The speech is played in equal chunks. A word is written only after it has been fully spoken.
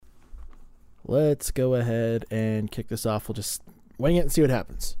let's go ahead and kick this off. We'll just wing it and see what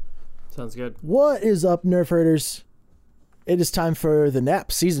happens. Sounds good. What is up, Nerf Herders? It is time for the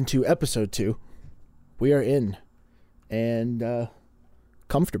Nap Season 2, Episode 2. We are in and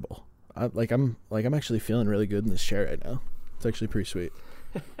comfortable. I'm actually feeling really good in this chair right now. It's actually pretty sweet.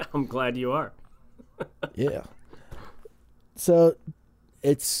 I'm glad you are. Yeah. So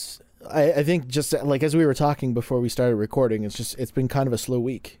I think just like as we were talking before we started recording, it's been kind of a slow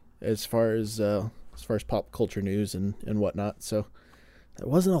week as far as pop culture news and whatnot. So there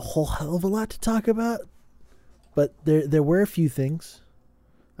wasn't a whole hell of a lot to talk about, but there were a few things.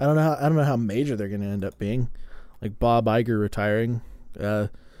 I don't know how major they're going to end up being, like Bob Iger retiring.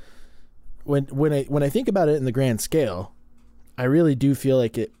 When I think about it in the grand scale, I really do feel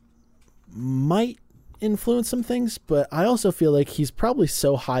like it might influence some things, but I also feel like he's probably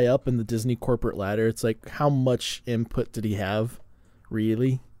so high up in the Disney corporate ladder. It's like, how much input did he have,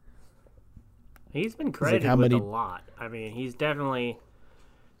 really? He's been credited with a lot. I mean,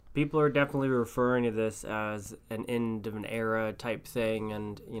 people are definitely referring to this as an end of an era type thing,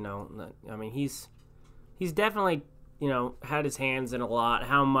 and I mean, he's definitely had his hands in a lot.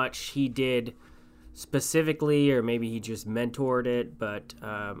 How much he did specifically, or maybe he just mentored it, but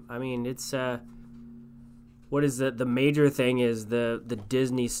I mean, it's what is the major thing is the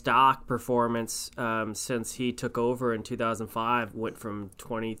Disney stock performance since he took over in 2005 went from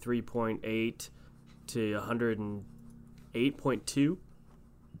 23.8 to 108.2.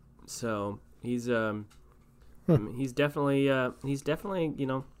 So he's he's definitely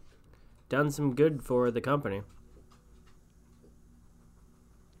done some good for the company.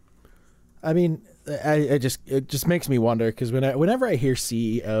 I mean, it just makes me wonder, because whenever I hear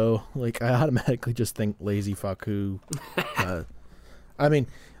CEO, like, I automatically just think lazy fuck who. I mean,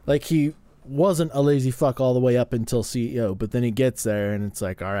 like, he wasn't a lazy fuck all the way up until CEO, but then he gets there and it's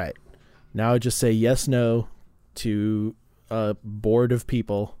like, all right, now I just say yes, no to a board of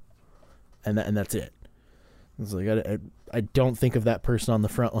people, and that's it. It's like I don't think of that person on the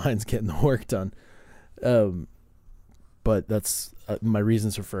front lines getting the work done. But that's my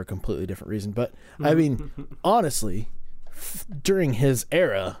reasons are for a completely different reason. But I mean, honestly, during his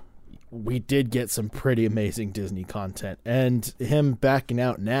era, we did get some pretty amazing Disney content, and him backing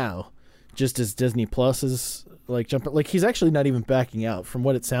out now, just as Disney Plus is like jumping, like, he's actually not even backing out. From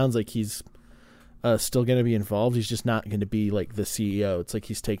what it sounds like, he's still going to be involved. He's just not going to be like the CEO. It's like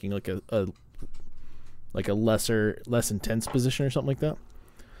he's taking like a less intense position or something like that.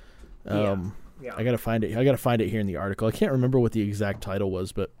 Yeah. I gotta find it here in the article. I can't remember what the exact title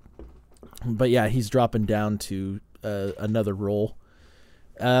was, but yeah, he's dropping down to another role.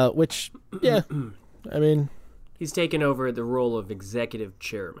 Which, yeah, I mean, he's taken over the role of executive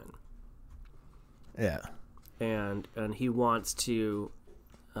chairman. Yeah, and he wants to.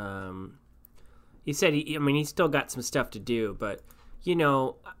 He said he's still got some stuff to do, but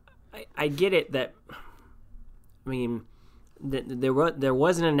I get it that. I mean, there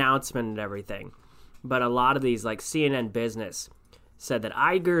was an announcement and everything, but a lot of these, like CNN Business, said that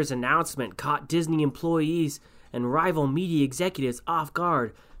Iger's announcement caught Disney employees and rival media executives off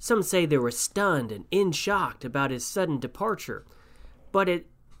guard. Some say they were stunned and in shock about his sudden departure, but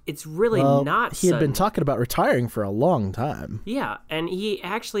it's really not he sudden. Had been talking about retiring for a long time. Yeah, and he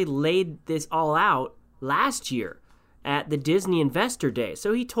actually laid this all out last year at the Disney Investor Day.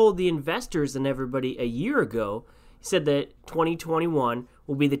 So he told the investors and everybody a year ago. He said that 2021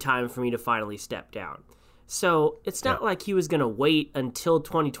 will be the time for me to finally step down. So it's not like he was going to wait until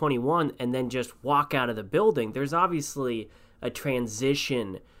 2021 and then just walk out of the building. There's obviously a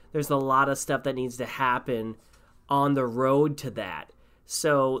transition. There's a lot of stuff that needs to happen on the road to that.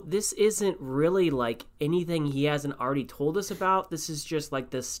 So this isn't really like anything he hasn't already told us about. This is just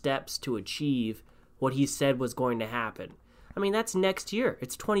like the steps to achieve what he said was going to happen. I mean, that's next year.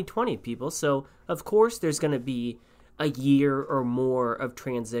 It's 2020, people. So, of course, there's going to be a year or more of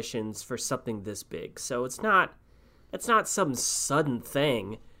transitions for something this big. So it's not some sudden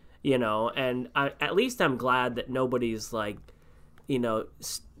thing, and at least I'm glad that nobody's like,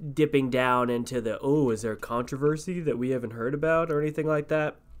 dipping down into is there controversy that we haven't heard about or anything like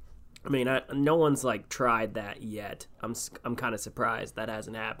that? I mean, no one's like tried that yet. I'm kind of surprised that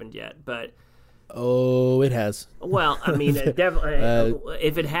hasn't happened yet, but oh, it has. Well, I mean, it definitely.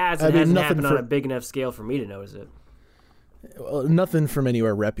 If it has, it hasn't happened on a big enough scale for me to notice it. Well, nothing from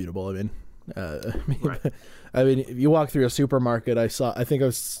anywhere reputable. I mean, right. I mean, if you walk through a supermarket, I saw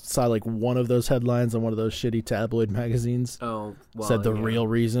like one of those headlines on one of those shitty tabloid magazines. Oh, well, said the real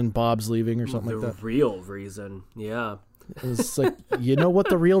reason Bob's leaving or something like that. The real reason, yeah. It's like, you know what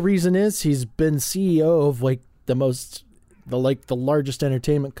the real reason is? He's been CEO of like the most the largest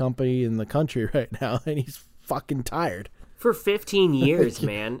entertainment company in the country right now, and he's fucking tired. For 15 years,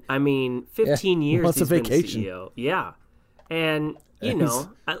 man. I mean, 15 years wants he's a vacation. been CEO. Yeah. And, you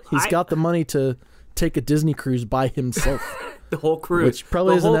know. He's got the money to take a Disney cruise by himself. The whole cruise. Which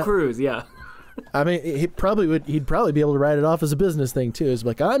probably the whole cruise, yeah. I mean, he'd probably be able to write it off as a business thing, too. It's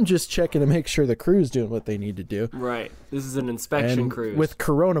like, I'm just checking to make sure the crew's doing what they need to do. Right. This is an inspection and cruise. With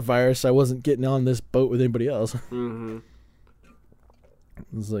coronavirus, I wasn't getting on this boat with anybody else. Mm-hmm.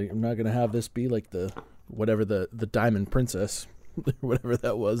 It's like, I'm not going to have this be like the Diamond Princess, whatever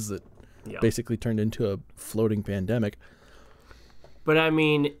that was that basically turned into a floating pandemic. But I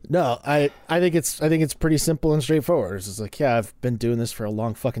mean, no, I think it's pretty simple and straightforward. It's just like, yeah, I've been doing this for a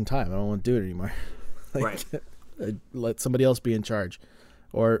long fucking time. I don't want to do it anymore. Right. Let somebody else be in charge.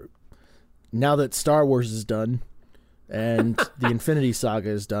 Or now that Star Wars is done and the Infinity Saga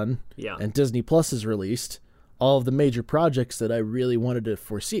is done, and Disney Plus is released, all of the major projects that I really wanted to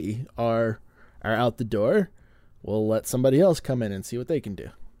foresee are out the door. We'll let somebody else come in and see what they can do.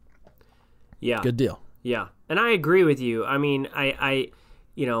 Yeah. Good deal. Yeah. And I agree with you. I mean,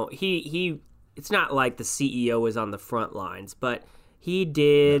 he it's not like the CEO is on the front lines, but he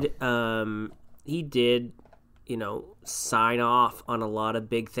did, sign off on a lot of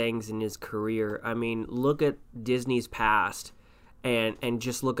big things in his career. I mean, look at Disney's past and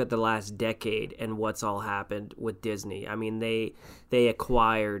just look at the last decade and what's all happened with Disney. I mean, they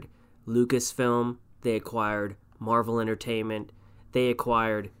acquired Lucasfilm, they acquired Marvel Entertainment, they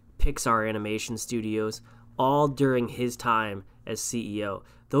acquired Pixar Animation Studios, all during his time as CEO.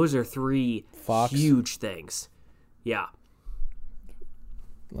 Those are three Fox. Huge things. Yeah.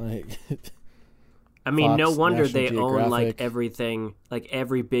 Like, I mean, Fox, no wonder National they own like Geographic. everything, like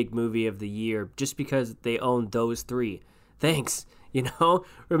every big movie of the year, just because they own those three. Thanks. You know,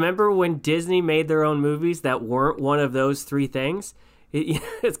 remember when Disney made their own movies that weren't one of those three things?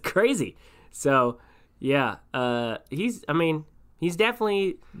 It's crazy. So, yeah, he's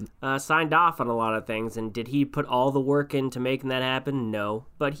definitely signed off on a lot of things. And did he put all the work into making that happen? No,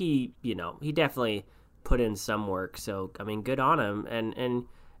 but he definitely put in some work. So, I mean, good on him.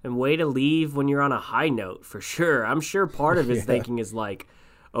 And way to leave when you're on a high note, for sure. I'm sure part of his thinking is like,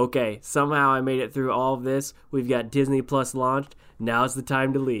 okay, somehow I made it through all of this. We've got Disney Plus launched. Now's the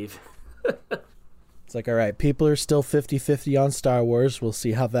time to leave. It's like, all right, people are still 50-50 on Star Wars. We'll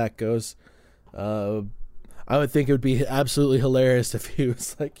see how that goes. I would think it would be absolutely hilarious if he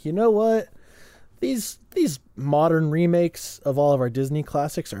was like, you know what? These modern remakes of all of our Disney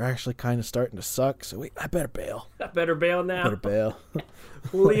classics are actually kind of starting to suck, so I better bail. I better bail now. Better bail.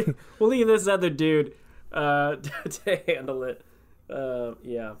 We'll leave this other dude to handle it.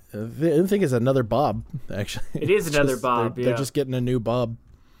 Yeah. I think it's another Bob, actually. It is another Bob, They're just getting a new Bob.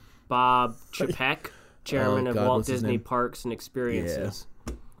 Bob Chapek, chairman of Walt what's his Disney name? Parks and Experiences.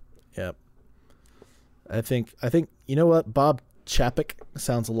 Yep. I think you know what? Bob Chapek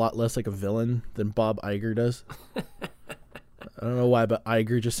sounds a lot less like a villain than Bob Iger does. I don't know why, but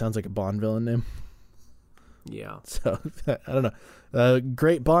Iger just sounds like a Bond villain name. Yeah. So, I don't know.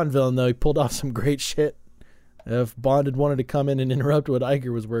 Great Bond villain, though. He pulled off some great shit. If Bond had wanted to come in and interrupt what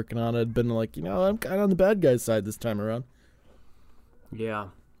Iger was working on, I'd been like, I'm kind of on the bad guy's side this time around. Yeah.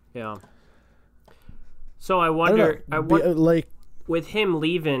 Yeah. So I wonder, with him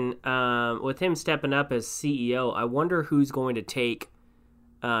leaving, with him stepping up as CEO, I wonder who's going to take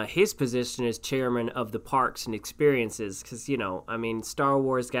his position as chairman of the Parks and Experiences. Because, Star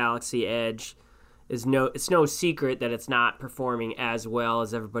Wars Galaxy Edge it's no secret that it's not performing as well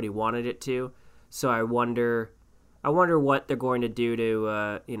as everybody wanted it to. So I wonder what they're going to do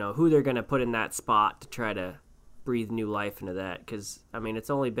to, who they're going to put in that spot to try to breathe new life into that. Because, it's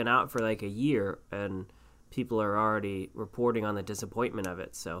only been out for like a year, and people are already reporting on the disappointment of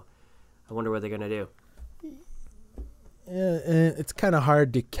it. So I wonder what they're going to do. Yeah, and it's kind of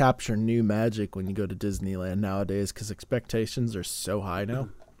hard to capture new magic when you go to Disneyland nowadays because expectations are so high now.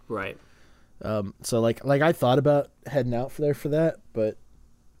 Right. So like I thought about heading out for that, but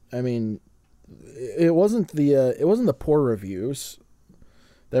it wasn't the poor reviews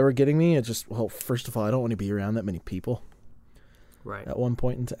that were getting me. It just, first of all, I don't want to be around that many people. Right. At one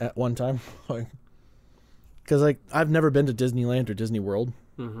time, because I've never been to Disneyland or Disney World.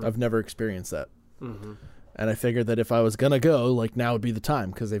 Mm-hmm. I've never experienced that. Mm-hmm. And I figured that if I was gonna go, now would be the time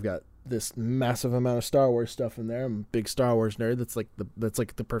because they've got this massive amount of Star Wars stuff in there. I'm a big Star Wars nerd. That's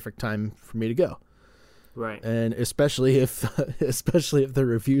the perfect time for me to go. Right. And especially if the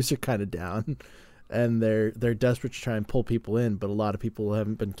reviews are kind of down and they're desperate to try and pull people in, but a lot of people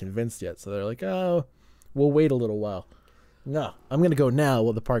haven't been convinced yet. So they're like, "Oh, we'll wait a little while." No, I'm going to go now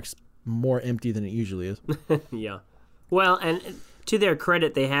while the park's more empty than it usually is. Yeah. Well, and to their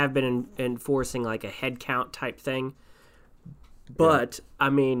credit, they have been enforcing like a head count type thing. But I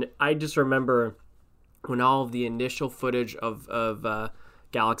mean, I just remember when all of the initial footage of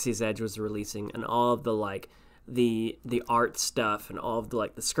Galaxy's Edge was releasing, and all of the like the art stuff, and all of the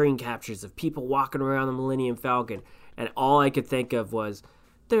like the screen captures of people walking around the Millennium Falcon, and all I could think of was,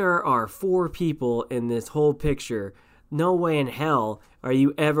 there are 4 people in this whole picture. No way in hell are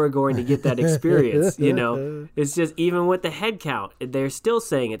you ever going to get that experience, you know? It's just, even with the head count, they're still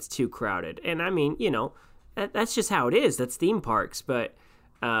saying it's too crowded. And I mean, you know, that's just how it is. That's theme parks. But,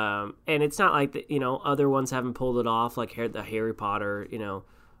 and it's not like, you know, other ones haven't pulled it off, like the Harry Potter, you know,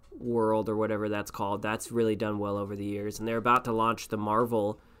 world or whatever that's called. That's really done well over the years. And they're about to launch the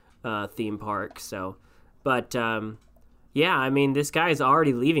Marvel theme park. So, but, yeah, I mean, this guy is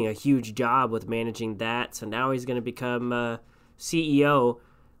already leaving a huge job with managing that, so now he's going to become CEO,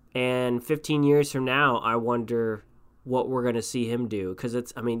 and 15 years from now, I wonder what we're going to see him do, because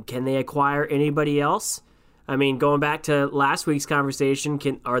it's, I mean, can they acquire anybody else? I mean, going back to last week's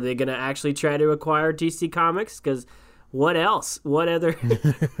conversation, are they going to actually try to acquire DC Comics? Because what else? What other,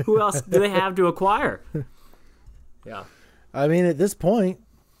 who else do they have to acquire? Yeah. I mean, at this point,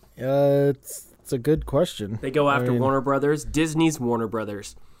 it's a good question. They go after Warner Brothers. Disney's Warner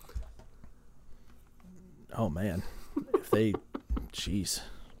Brothers. Oh, man. If they... Jeez.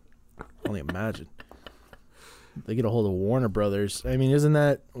 Only imagine. They get a hold of Warner Brothers. I mean, isn't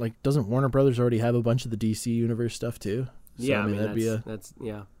that... Like, doesn't Warner Brothers already have a bunch of the DC Universe stuff, too? So, yeah, I mean, that'd be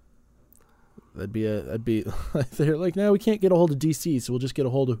that'd be... They're like, no, we can't get a hold of DC, so we'll just get a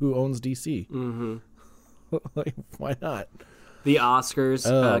hold of who owns DC. Mm-hmm. Like, why not? The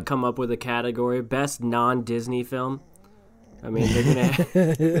Oscars come up with a category, best non-Disney film. I mean, they're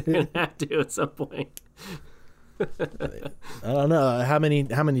gonna have to at some point. I don't know how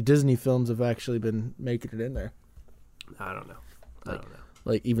many Disney films have actually been making it in there. I don't know.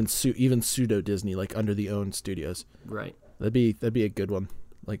 Like even pseudo Disney, like under the own studios. Right. That'd be a good one.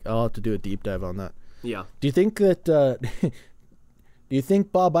 Like, I'll have to do a deep dive on that. Yeah. Do you think that? Do you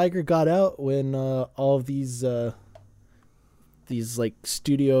think Bob Iger got out when all of these like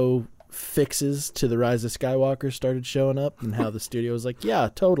studio fixes to the Rise of Skywalker started showing up, and how the studio was like, yeah,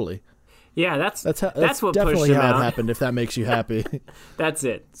 totally. Yeah, that's what definitely pushed him how out. it happened. If that makes you happy. That's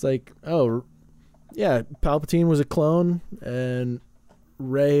it. It's like, oh, yeah, Palpatine was a clone, and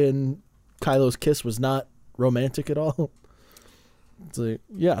Rey and Kylo's kiss was not romantic at all. It's like,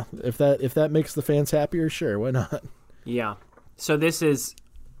 yeah, if that makes the fans happier, sure, why not? Yeah. So these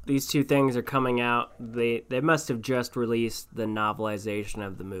two things are coming out. They must have just released the novelization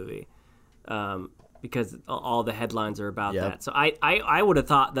of the movie, because all the headlines are about that. So I would have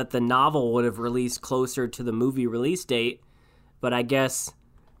thought that the novel would have released closer to the movie release date, but I guess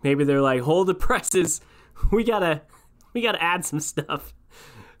maybe they're like, hold the presses, we gotta add some stuff.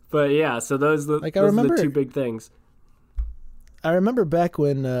 But yeah, so those are the two big things. I remember back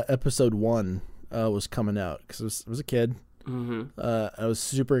when episode 1 was coming out, because I was a kid. Mm-hmm. I was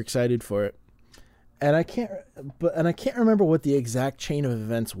super excited for it, and I can't remember what the exact chain of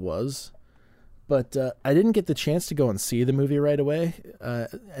events was, but I didn't get the chance to go and see the movie right away,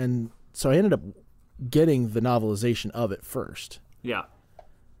 and so I ended up getting the novelization of it first. Yeah,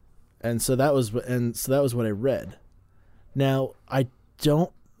 and so that was what I read. Now I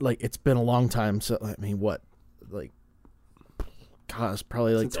don't like. It's been a long time, so I mean, what, like, God, it's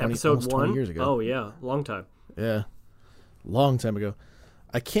probably like 20 years ago. Oh yeah, long time. Yeah. Long time ago.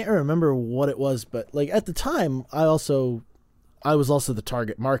 I can't remember what it was, but like at the time, I was also the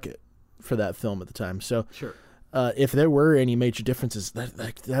target market for that film at the time. So sure. If there were any major differences,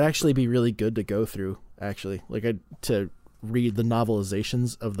 that'd actually be really good to go through. Actually, like to read the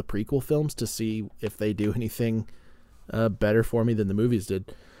novelizations of the prequel films to see if they do anything better for me than the movies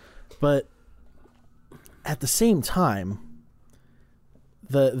did. But at the same time,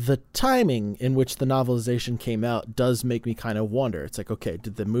 the timing in which the novelization came out does make me kind of wonder. It's like, okay,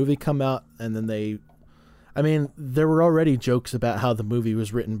 did the movie come out and then there were already jokes about how the movie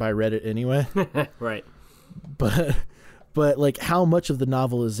was written by Reddit anyway. Right. But like, how much of the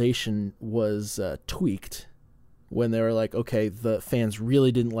novelization was tweaked when they were like, okay, the fans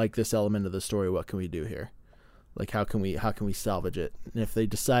really didn't like this element of the story. What can we do here? Like, how can we salvage it? And if they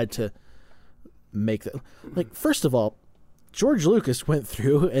decide to make that, like, first of all, George Lucas went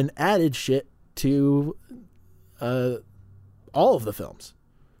through and added shit to all of the films.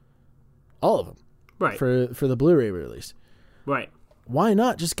 All of them. Right. For the Blu-ray release. Right. Why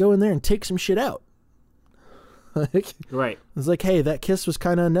not just go in there and take some shit out? Right. It's like, hey, that kiss was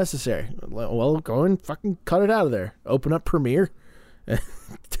kind of unnecessary. Well, go and fucking cut it out of there. Open up Premiere.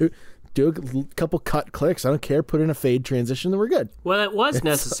 do a couple cut clicks. I don't care. Put in a fade transition, then we're good. Well, it was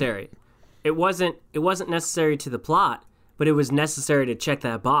necessary. It wasn't necessary to the plot, but it was necessary to check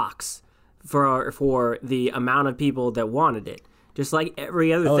that box for the amount of people that wanted it. Just like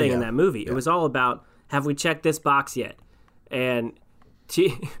every other thing in that movie. It was all about, have we checked this box yet? And to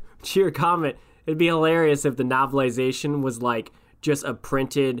your comment, it'd be hilarious if the novelization was like just a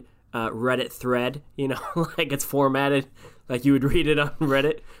printed Reddit thread, like it's formatted like you would read it on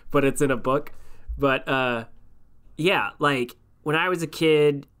Reddit, but it's in a book. But yeah, like when I was a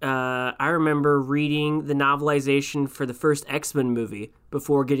kid, I remember reading the novelization for the first X-Men movie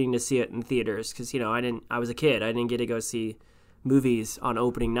before getting to see it in theaters because I was a kid. I didn't get to go see movies on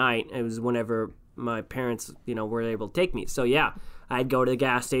opening night. It was whenever my parents were able to take me. So yeah, I'd go to the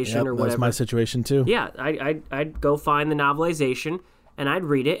gas station or whatever. That was my situation too. Yeah, I'd go find the novelization and I'd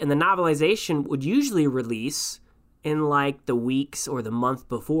read it, and the novelization would usually release in like the weeks or the month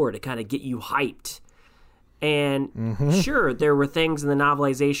before to kind of get you hyped. And sure, there were things in the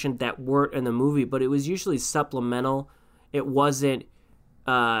novelization that weren't in the movie, but it was usually supplemental. It wasn't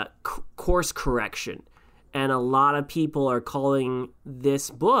course correction. And a lot of people are calling this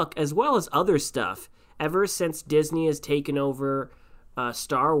book, as well as other stuff, ever since Disney has taken over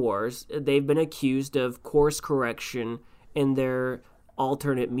Star Wars, they've been accused of course correction in their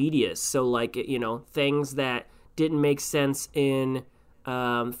alternate media. So like, things that didn't make sense in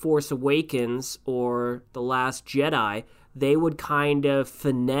Force Awakens or The Last Jedi, they would kind of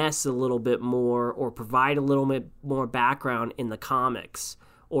finesse a little bit more or provide a little bit more background in the comics,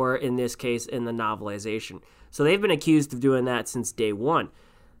 or in this case, in the novelization. So they've been accused of doing that since day one.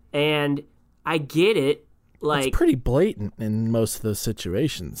 And I get it. Like, it's pretty blatant in most of those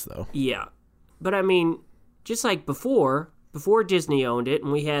situations, though. Yeah. But I mean, just like before Disney owned it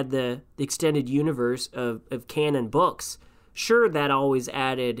and we had the extended universe of canon books, sure, that always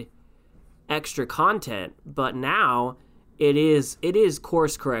added extra content, but now it is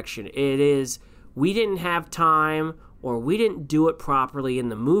course correction. It is, we didn't have time or we didn't do it properly in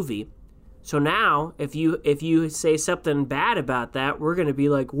the movie. So now if you say something bad about that, we're going to be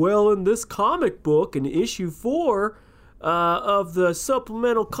like, well, in this comic book in issue 4 of the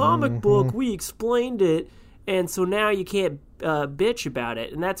supplemental comic book, we explained it, and so now you can't bitch about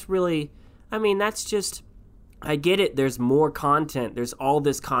it. And that's really, that's just, I get it, there's more content, there's all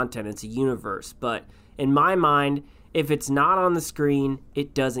this content, it's a universe, but in my mind, if it's not on the screen,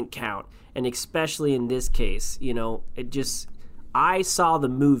 it doesn't count. And especially in this case, I saw the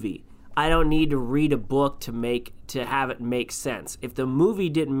movie. I don't need to read a book to have it make sense. If the movie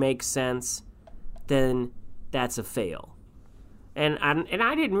didn't make sense, then that's a fail. And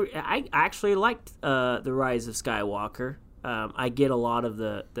I actually liked The Rise of Skywalker. I get a lot of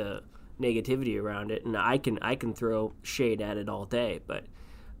the negativity around it, and I can throw shade at it all day, but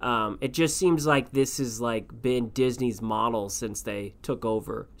it just seems like this has like been Disney's model since they took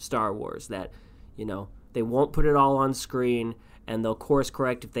over Star Wars, that they won't put it all on screen and they'll course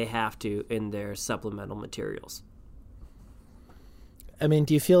correct if they have to in their supplemental materials.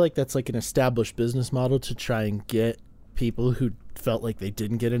 Do you feel like that's like an established business model to try and get people who felt like they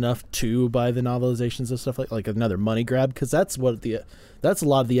didn't get enough to buy the novelizations and stuff like another money grab? Because that's a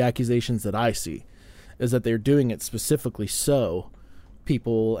lot of the accusations that I see, is that they're doing it specifically so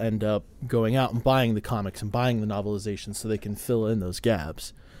people end up going out and buying the comics and buying the novelizations so they can fill in those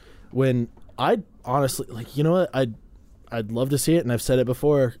gaps. When I'd honestly, I'd love to see it, and I've said it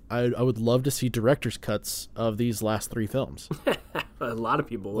before, I would love to see director's cuts of these last 3 films. A lot of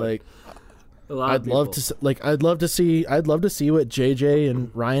people would. I'd love to see what JJ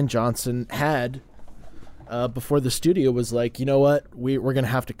and Rian Johnson had before the studio was like, you know what, we're going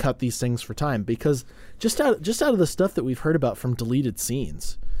to have to cut these things for time, because just out of the stuff that we've heard about from deleted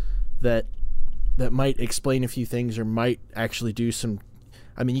scenes that might explain a few things or might actually do some,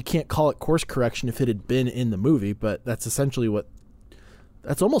 you can't call it course correction if it had been in the movie, but that's essentially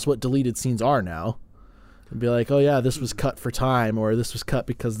that's almost what deleted scenes are now. And be like, oh yeah, this was cut for time, or this was cut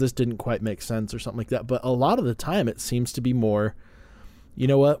because this didn't quite make sense or something like that. But a lot of the time it seems to be more, you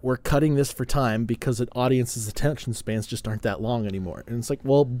know what, we're cutting this for time because an audience's attention spans just aren't that long anymore. And it's like,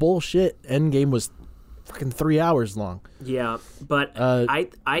 well, bullshit. Endgame was fucking 3 hours long. Yeah, but I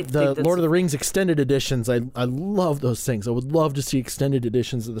think the Lord of the Rings extended editions, I love those things. I would love to see extended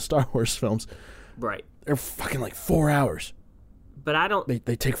editions of the Star Wars films. Right. They're fucking like 4 hours. But I don't...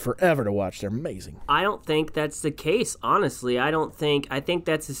 They take forever to watch. They're amazing. I don't think that's the case, honestly. I think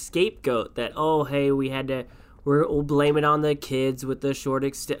that's a scapegoat that, oh, hey, we'll blame it on the kids with the short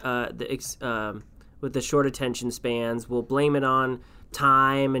with the short attention spans. We'll blame it on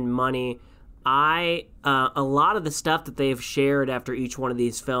time and money. A lot of the stuff that they've shared after each one of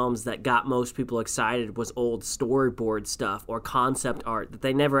these films that got most people excited was old storyboard stuff or concept art that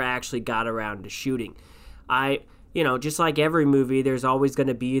they never actually got around to shooting. Just like every movie, there's always going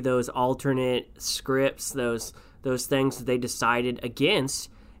to be those alternate scripts, those things that they decided against.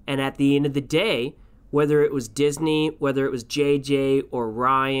 And at the end of the day, whether it was Disney, whether it was JJ or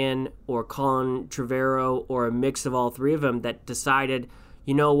Ryan or Colin Trevorrow or a mix of all three of them that decided,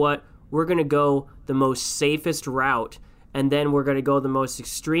 you know what, we're going to go the most safest route, and then we're going to go the most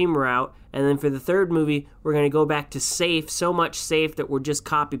extreme route, and then for the third movie, we're going to go back to safe, so much safe that we're just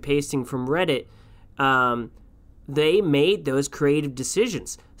copy-pasting from Reddit. They made those creative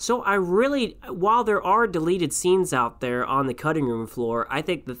decisions. So while there are deleted scenes out there on the cutting room floor, I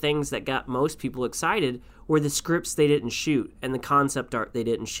think the things that got most people excited were the scripts they didn't shoot and the concept art they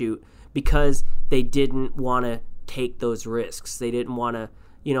didn't shoot because they didn't want to take those risks. They didn't want to,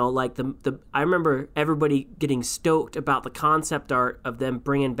 like I remember everybody getting stoked about the concept art of them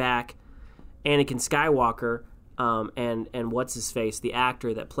bringing back Anakin Skywalker and what's his face, the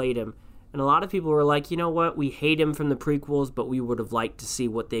actor that played him. And a lot of people were like, you know what, we hate him from the prequels, but we would have liked to see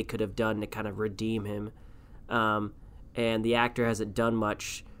what they could have done to kind of redeem him. And the actor hasn't done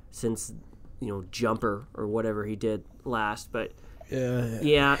much since, Jumper or whatever he did last. But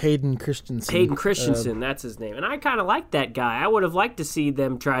yeah, Hayden Christensen. Hayden Christensen, that's his name. And I kind of like that guy. I would have liked to see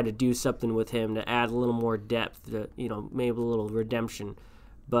them try to do something with him to add a little more depth, maybe a little redemption.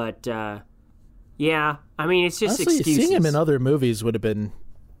 But, yeah, I mean, it's just honestly, excuses. Seeing him in other movies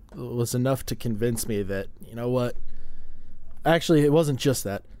was enough to convince me that, you know what, actually it wasn't just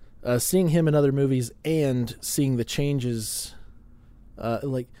that. Seeing him in other movies and seeing the changes,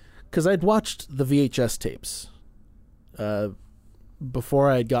 because I'd watched the VHS tapes before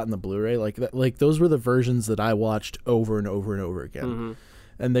I had gotten the Blu-ray, like those were the versions that I watched over and over and over again. Mm-hmm.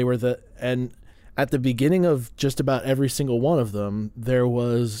 And they were and at the beginning of just about every single one of them, there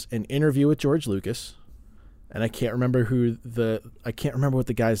was an interview with George Lucas. And I can't remember what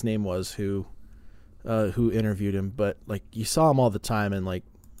the guy's name was who interviewed him, but like you saw him all the time in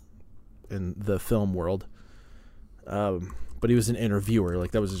the film world. But he was an interviewer,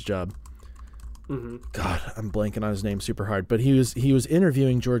 like that was his job. Mm-hmm. God, I'm blanking on his name super hard, but he was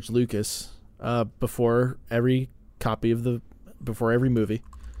interviewing George Lucas before every movie.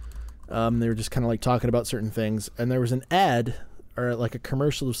 They were just kind of like talking about certain things, and there was an ad or like a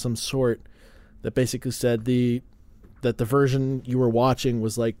commercial of some sort that basically said that the version you were watching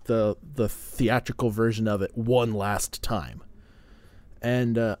was like the theatrical version of it one last time.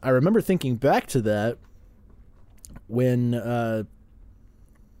 And I remember thinking back to that when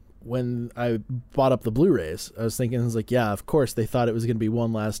I bought up the Blu-rays. I was thinking, I was like, yeah, of course they thought it was going to be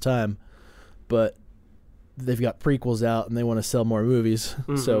one last time, but they've got prequels out and they want to sell more movies,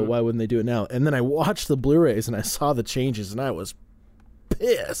 mm-hmm. So why wouldn't they do it now? And then I watched the Blu-rays and I saw the changes and I was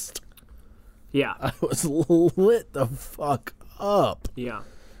pissed. Yeah. I was lit the fuck up. Yeah.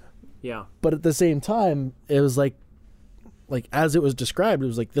 Yeah. But at the same time, it was like as it was described, it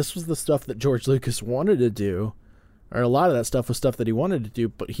was like this was the stuff that George Lucas wanted to do. Or a lot of that stuff was stuff that he wanted to do,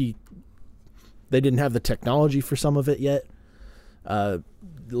 but they didn't have the technology for some of it yet. They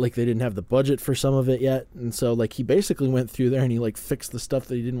didn't have the budget for some of it yet. And so like he basically went through there and he like fixed the stuff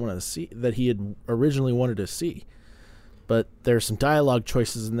that he didn't want to see, that he had originally wanted to see. But there's some dialogue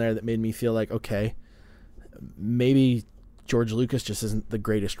choices in there that made me feel like, okay, maybe George Lucas just isn't the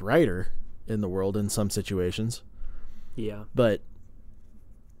greatest writer in the world in some situations. Yeah. But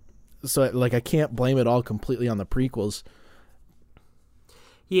so like I can't blame it all completely on the prequels.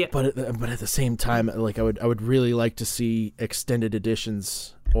 Yeah. But at the same time, like I would really like to see extended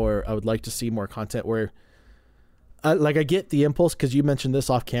editions, or I would like to see more content where I get the impulse, because you mentioned this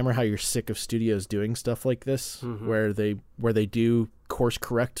off camera, how you're sick of studios doing stuff like this, mm-hmm. where they do course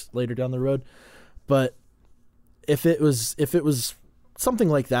correct later down the road. But if it was something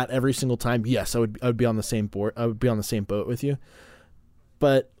like that every single time, yes, I would be on the same board. I would be on the same boat with you.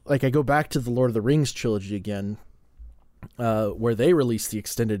 But like I go back to the Lord of the Rings trilogy again, where they released the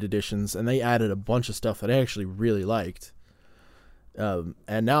extended editions and they added a bunch of stuff that I actually really liked.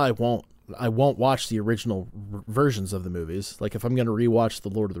 And now I won't watch the original versions of the movies. Like if I'm going to rewatch the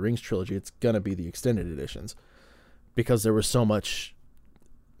Lord of the Rings trilogy, it's going to be the extended editions, because there was so much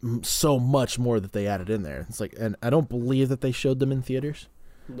more that they added in there. It's like, and I don't believe that they showed them in theaters,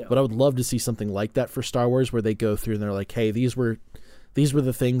 no. But I would love to see something like that for Star Wars, where they go through and they're like, hey, these were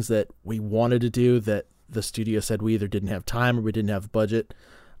the things that we wanted to do that the studio said we either didn't have time or we didn't have budget.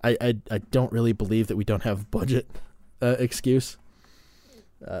 I don't really believe that we don't have budget excuse.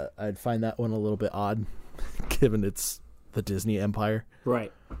 I'd find that one a little bit odd, given it's the Disney empire.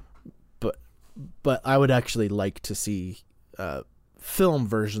 Right. but I would actually like to see film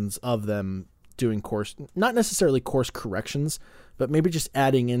versions of them doing not necessarily course corrections, but maybe just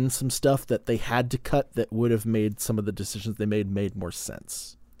adding in some stuff that they had to cut that would have made some of the decisions they made more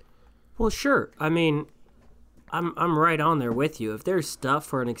sense. Well, sure. I mean, I'm right on there with you. If there's stuff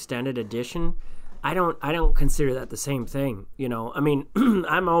for an extended edition, I don't consider that the same thing. You know, I mean,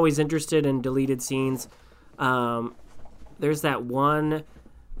 I'm always interested in deleted scenes. There's that one.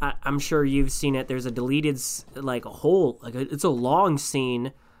 I'm sure you've seen it. There's a deleted, it's a long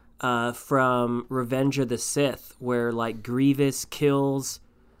scene from Revenge of the Sith where like Grievous kills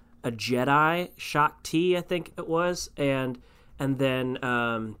a Jedi, Shaak Ti, I think it was, and then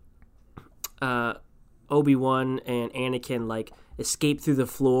Obi-Wan and Anakin like escape through the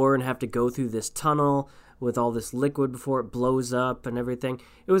floor and have to go through this tunnel with all this liquid before it blows up and everything.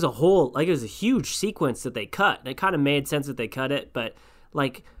 It was a huge sequence that they cut. And it kind of made sense that they cut it, but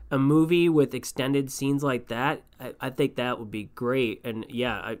like a movie with extended scenes like that, I think that would be great. And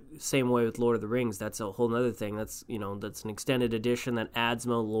yeah, same way with Lord of the Rings. That's a whole other thing. That's an extended edition that adds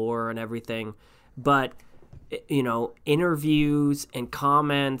more lore and everything. But interviews and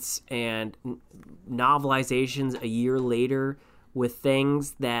comments and novelizations a year later with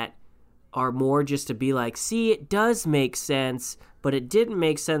things that are more just to be like, see, it does make sense, but it didn't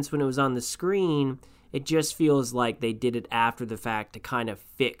make sense when it was on the screen. It just feels like they did it after the fact to kind of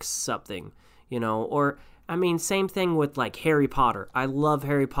fix something, or, I mean, same thing with like Harry Potter. I love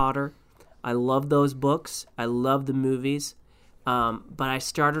Harry Potter. I love those books. I love the movies. But I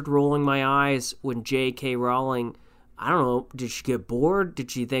started rolling my eyes when J.K. Rowling, I don't know, did she get bored?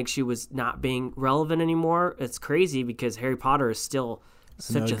 Did she think she was not being relevant anymore? It's crazy because Harry Potter is still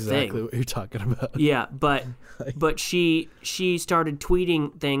such a thing. Exactly what you're talking about. Yeah, but she started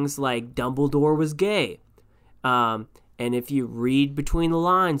tweeting things like Dumbledore was gay. And if you read between the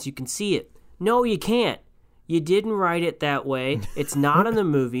lines, you can see it. No, you can't. You didn't write it that way. It's not in the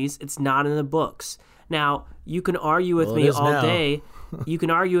movies. It's not in the books. Now, you can argue with me all day. You can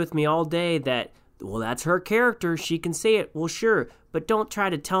argue with me all day that, well, that's her character. She can say it. Well, sure. But don't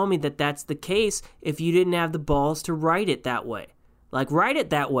try to tell me that that's the case if you didn't have the balls to write it that way. Like, write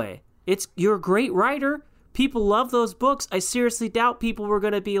it that way. You're a great writer. People love those books. I seriously doubt people were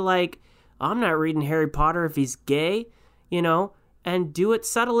going to be like, I'm not reading Harry Potter if he's gay, and do it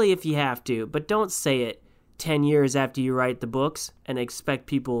subtly if you have to. But don't say it 10 years after you write the books and expect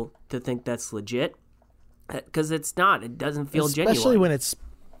people to think that's legit. Because it's not. It doesn't feel genuine.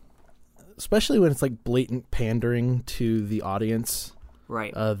 Especially when it's like blatant pandering to the audience.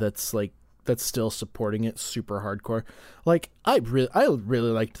 Right. That's still supporting it super hardcore. Like, I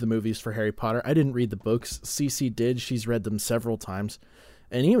really liked the movies for Harry Potter. I didn't read the books. Cece did. She's read them several times.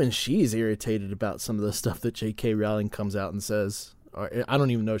 And even she's irritated about some of the stuff that J.K. Rowling comes out and says. I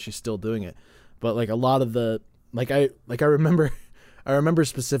don't even know if she's still doing it. But like a lot of the I remember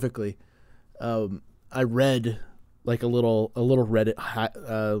specifically I read like a little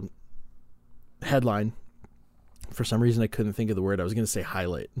Reddit headline. For some reason, I couldn't think of the word. I was going to say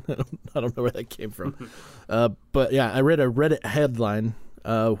highlight. I don't know where that came from. But yeah, I read a Reddit headline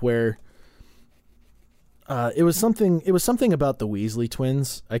where it was something about the Weasley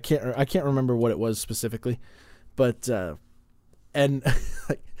twins. I can't remember what it was specifically, but and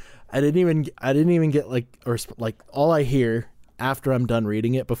I didn't even get like all I hear after I'm done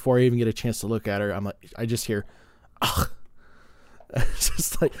reading it, before I even get a chance to look at her, I just hear, ugh.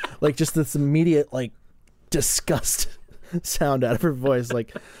 Just like just this immediate like disgust sound out of her voice,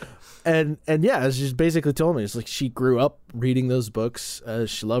 like, and yeah, she's basically told me it's like she grew up reading those books.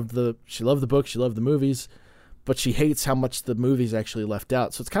 She loved the books, she loved the movies, but she hates how much the movies actually left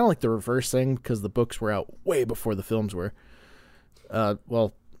out. So it's kind of like the reverse thing, because the books were out way before the films were.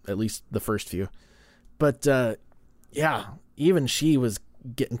 Well, at least the first few, but yeah, even she was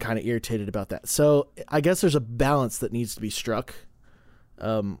getting kind of irritated about that. So I guess there's a balance that needs to be struck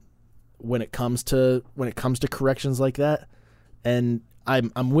when it comes to corrections like that. And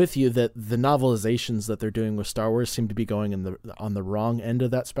I'm with you that the novelizations that they're doing with Star Wars seem to be going on the wrong end of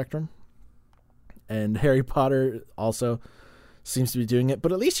that spectrum. And Harry Potter also seems to be doing it,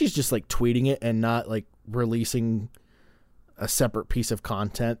 but at least he's just like tweeting it and not like releasing a separate piece of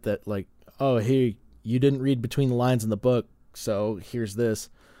content that like, oh, hey, you didn't read between the lines in the book, so here's this.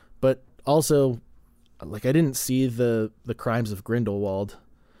 But also, like, I didn't see the Crimes of Grindelwald,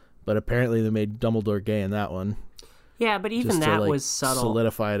 but apparently they made Dumbledore gay in that one. Yeah, but even that was subtle.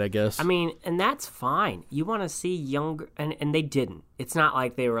 Solidify it, I guess. I mean, and that's fine. You want to see younger, and they didn't. It's not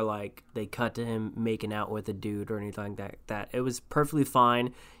like they were like, they cut to him making out with a dude or anything like that. It was perfectly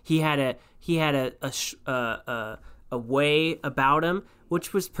fine. He had a a way about him,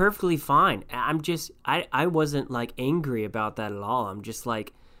 which was perfectly fine. I wasn't like angry about that at all. I'm just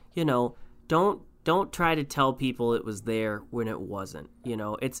like, don't try to tell people it was there when it wasn't.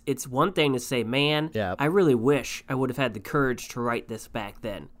 It's one thing to say, man, Yeah. I really wish I would have had the courage to write this back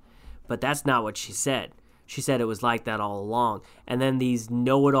then. But that's not what she said. She said it was like that all along. And then these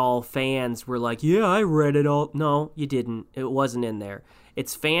know-it-all fans were like, yeah, I read it all. No, you didn't. It wasn't in there.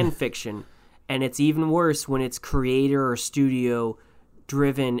 It's fan fiction, and it's even worse when it's creator or studio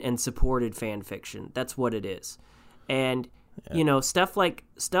driven and supported fan fiction. That's what it is. And stuff like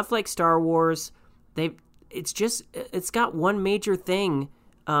Star Wars, it's got one major thing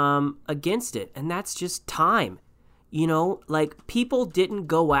against it, and that's just time. Like, people didn't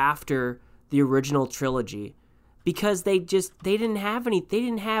go after the original trilogy because they didn't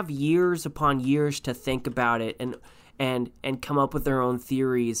have years upon years to think about it and come up with their own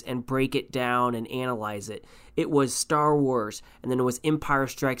theories and break it down and analyze it. It was Star Wars, and then it was Empire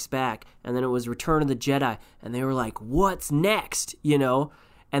Strikes Back, and then it was Return of the Jedi, and they were like, what's next?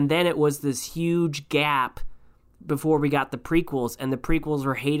 And then it was this huge gap before we got the prequels, and the prequels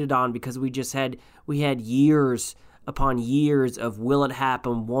were hated on because we had years upon years of will it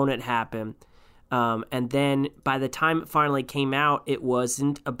happen, won't it happen? And then by the time it finally came out, it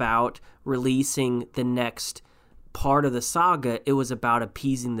wasn't about releasing the next part of the saga. It was about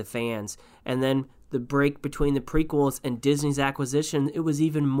appeasing the fans. And then the break between the prequels and Disney's acquisition, it was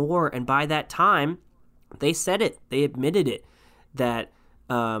even more. And by that time, they said it. They admitted it, that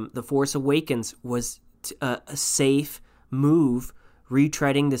The Force Awakens was a safe move,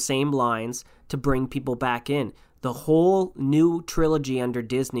 retreading the same lines to bring people back in. The whole new trilogy under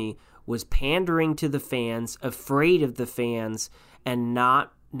Disney was pandering to the fans, afraid of the fans, and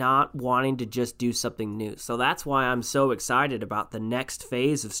not wanting to just do something new. So that's why I'm so excited about the next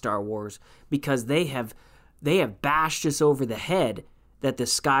phase of Star Wars, because they have bashed us over the head that the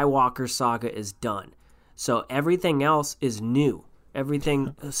Skywalker saga is done. So everything else is new.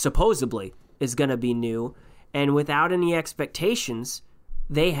 Everything supposedly is going to be new, and without any expectations,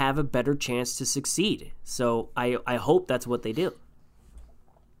 they have a better chance to succeed. So I hope that's what they do.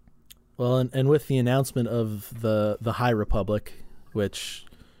 Well, and with the announcement of the High Republic, which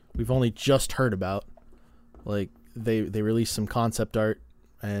we've only just heard about, like they released some concept art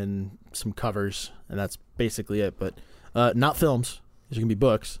and some covers, and that's basically it. But not films. These are gonna be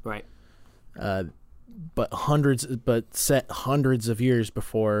books, right? But set hundreds of years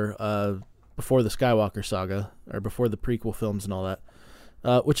before the Skywalker saga, or before the prequel films and all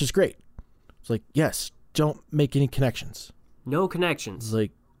that, which is great. It's like, yes, don't make any connections. No connections. It's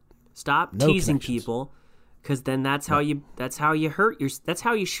like, stop teasing people, because then that's how you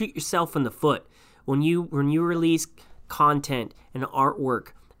shoot yourself in the foot. When you release content and artwork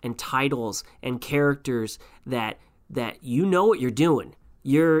and titles and characters that you know what you're doing.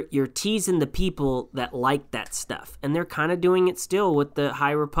 You're teasing the people that like that stuff, and they're kind of doing it still with the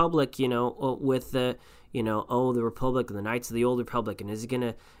High Republic, with the the Republic and the Knights of the Old Republic, and is it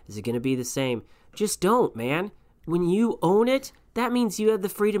gonna be the same? Just don't, man. When you own it, that means you have the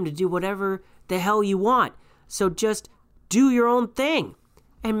freedom to do whatever the hell you want. So just do your own thing,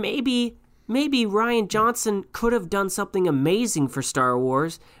 and maybe Rian Johnson could have done something amazing for Star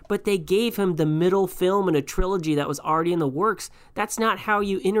Wars, but they gave him the middle film in a trilogy that was already in the works. That's not how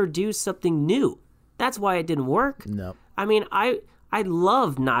you introduce something new. That's why it didn't work. No. I mean, I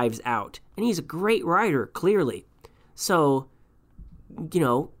love Knives Out, and he's a great writer, clearly. So,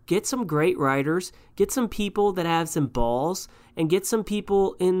 get some great writers, get some people that have some balls, and get some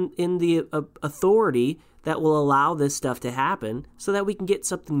people in the authority that will allow this stuff to happen so that we can get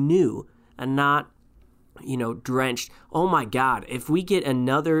something new. And not, drenched. Oh my God! If we get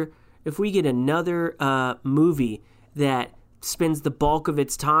another movie that spends the bulk of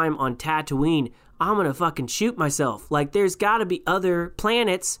its time on Tatooine, I'm gonna fucking shoot myself. Like, there's got to be other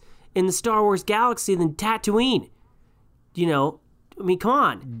planets in the Star Wars galaxy than Tatooine. Come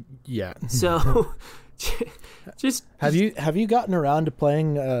on. Yeah. So, just have you gotten around to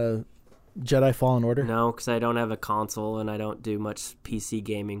playing Jedi Fallen Order? No, because I don't have a console and I don't do much PC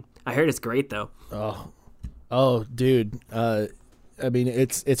gaming. I heard it's great though. Oh, dude. I mean,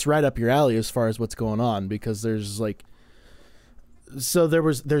 it's right up your alley as far as what's going on, because there's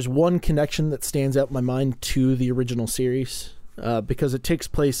there's one connection that stands out in my mind to the original series, because it takes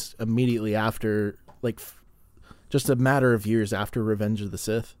place immediately after, just a matter of years after Revenge of the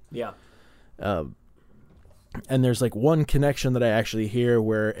Sith. Yeah. And there's one connection that I actually hear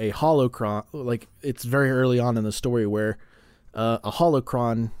where a holocron, it's very early on in the story, where a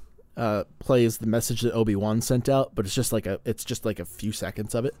holocron plays the message that Obi-Wan sent out, but it's just like a few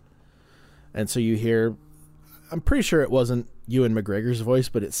seconds of it. And so you hear, I'm pretty sure it wasn't Ewan McGregor's voice,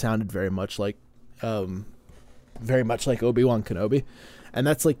 but it sounded very much like Obi-Wan Kenobi, and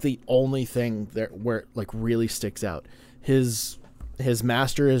that's like the only thing that where it like really sticks out. His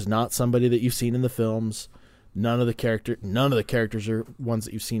master is not somebody that you've seen in the films. None of the characters are ones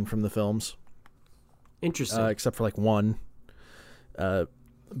that you've seen from the films. Interesting. Except for like one.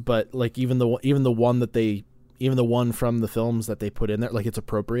 But like even the one from the films that they put in there, like it's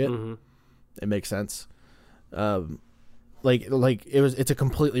appropriate. Mm-hmm. It makes sense. It's a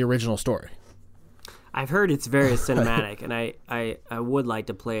completely original story. I've heard it's very cinematic, and I would like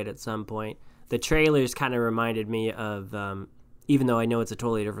to play it at some point. The trailers kind of reminded me of, even though I know it's a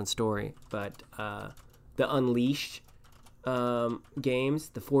totally different story, but the Unleashed games,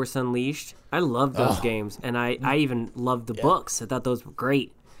 the Force Unleashed. I love those games, and I even loved the books. I thought those were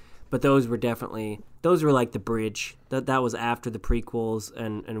great, but those were like the bridge. That was after the prequels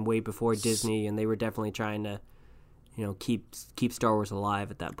and way before Disney, and they were definitely trying to, keep Star Wars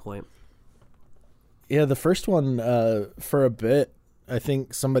alive at that point. Yeah, the first one, for a bit, I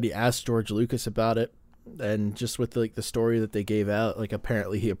think somebody asked George Lucas about it, and just with the story that they gave out, like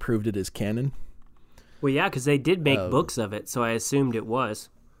apparently he approved it as canon. Well, yeah, because they did make books of it, so I assumed it was.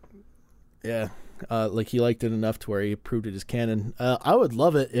 Yeah, like he liked it enough to where he approved it as canon. I would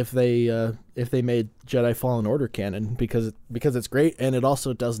love it if they made Jedi Fallen Order canon because it's great, and it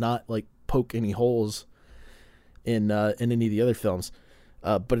also does not like poke any holes in any of the other films.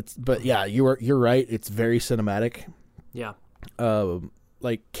 But yeah, you're right. It's very cinematic. Yeah.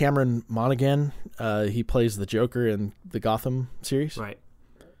 Like Cameron Monaghan, he plays the Joker in the Gotham series. Right.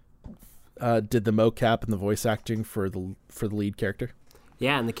 Did the mocap and the voice acting for the lead character.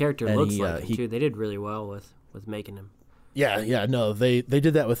 Yeah, and the character looks like him too. They did really well with making him. Yeah. No, they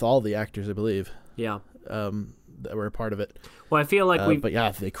did that with all the actors, I believe. Yeah. That were a part of it. Well, I feel like but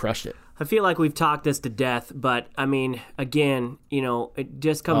yeah, they crushed it. I feel like we've talked this to death, but I mean, again, it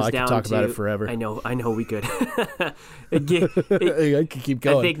just comes down to. I could talk about it forever. I know we could. I could keep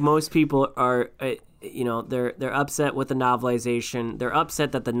going. I think most people are, they're upset with the novelization. They're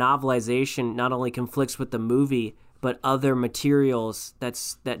upset that the novelization not only conflicts with the movie, but other materials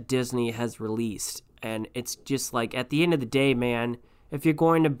that Disney has released. And it's just like, at the end of the day, man, if you're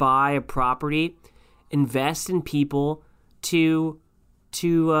going to buy a property, invest in people to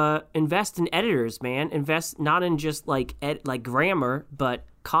invest in editors, man. Invest not in just like grammar, but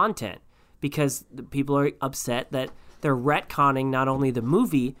content, because the people are upset that they're retconning not only the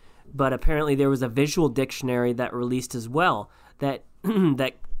movie, but apparently there was a visual dictionary that released as well that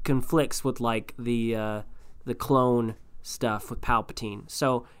that conflicts with like the clone stuff with Palpatine.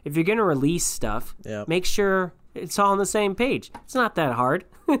 So if you're gonna release stuff, make sure it's all on the same page. It's not that hard.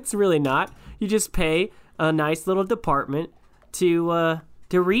 It's really not. You just pay a nice little department to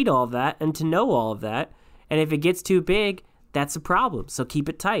read all of that and to know all of that. And if it gets too big, that's a problem. So keep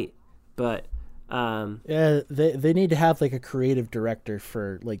it tight. But they need to have like a creative director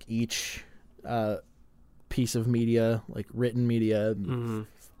for like each piece of media, like written media,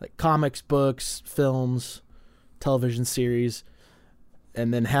 like comics, books, films, television series,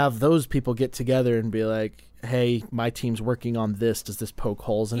 and then have those people get together and be like, hey, my team's working on this. Does this poke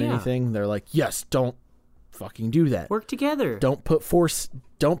holes in anything? They're like, yes, don't fucking do that. Work together. Don't put force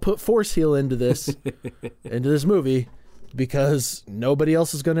heal into this movie, because nobody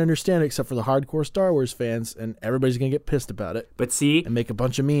else is going to understand it except for the hardcore Star Wars fans, and everybody's going to get pissed about it. But see, and make a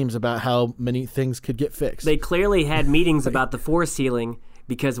bunch of memes about how many things could get fixed. They clearly had meetings about the force healing,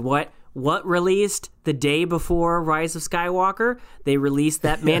 because what released the day before Rise of Skywalker? They released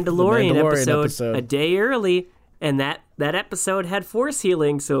that Mandalorian episode a day early. And that episode had force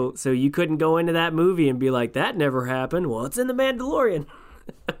healing, so you couldn't go into that movie and be like, that never happened. Well, it's in the Mandalorian.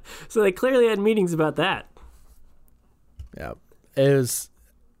 So they clearly had meetings about that. Yeah, it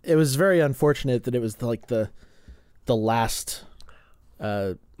was very unfortunate that it was like the last.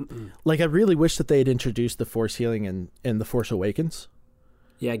 Like I really wish that they had introduced the force healing in The Force Awakens.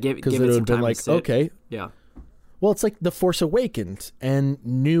 Yeah, give it some time. Because it would have been like, okay, yeah. Well, it's like The Force Awakens, and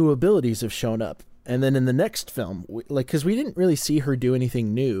new abilities have shown up. And then in the next film, because we didn't really see her do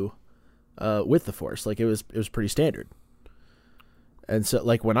anything new with the Force. Like it was pretty standard. And so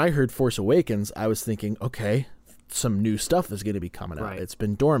like when I heard Force Awakens, I was thinking, okay, some new stuff is going to be coming out. Right. It's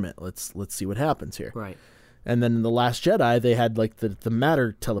been dormant. Let's see what happens here. Right. And then in The Last Jedi, they had like the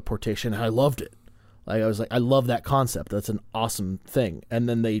matter teleportation, and I loved it. Like I was like, I love that concept. That's an awesome thing. And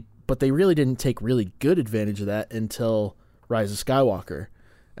then they really didn't take really good advantage of that until Rise of Skywalker.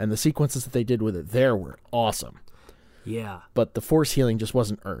 And the sequences that they did with it there were awesome. Yeah. But the force healing just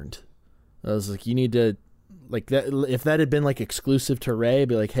wasn't earned. I was like, you need to, like, that. If that had been like exclusive to Rey,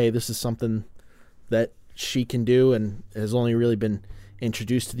 be like, hey, this is something that she can do and has only really been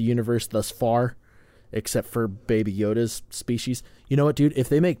introduced to the universe thus far, except for Baby Yoda's species. You know what, dude? If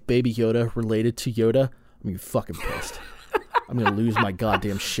they make Baby Yoda related to Yoda, I'm gonna be fucking pissed. I'm gonna lose my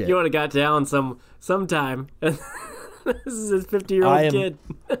goddamn shit. You would have got down sometime. This is his 50-year-old kid.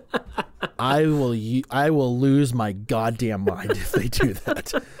 I will lose my goddamn mind if they do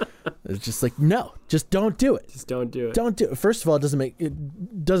that. It's just like, no, just don't do it. Just don't do it. Don't do it. First of all,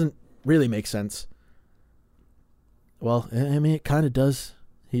 it doesn't really make sense. Well, I mean, it kind of does.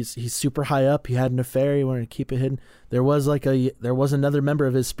 He's super high up. He had an affair. He wanted to keep it hidden. There was another member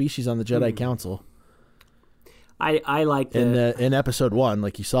of his species on the Jedi Council. I like that in episode 1,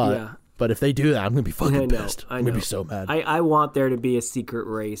 like you saw it. But if they do that, I'm gonna be fucking pissed. I'm gonna be so mad. I want there to be a secret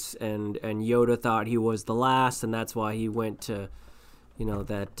race, and Yoda thought he was the last, and that's why he went to,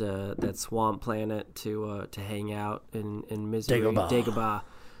 that swamp planet to hang out in misery. Dagobah.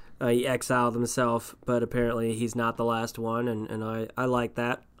 He exiled himself, but apparently he's not the last one, and I like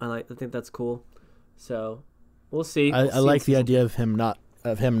that. I think that's cool. So we'll see. I like the idea of him not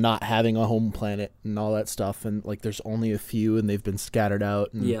having a home planet and all that stuff, and like there's only a few, and they've been scattered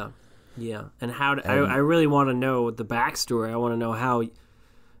out. And, yeah, and I really want to know the backstory. I want to know how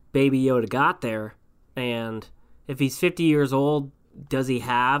Baby Yoda got there, and if he's 50 years old, does he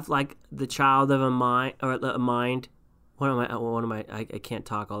have like the child of a mind or a mind? I can't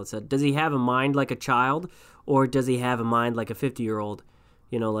talk all of a sudden. Does he have a mind like a child, or does he have a mind like a 50-year-old?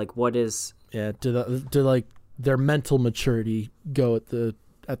 Like what is? Yeah, do like their mental maturity go at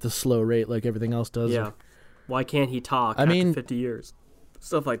the slow rate like everything else does? Yeah. Why can't he talk after 50 years?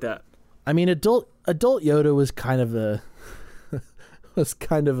 Stuff like that. I mean, adult Yoda was kind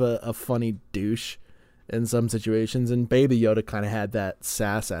of a funny douche in some situations, and Baby Yoda kind of had that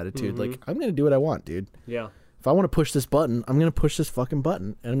sass attitude, like, I'm gonna do what I want, dude. Yeah. If I want to push this button, I'm gonna push this fucking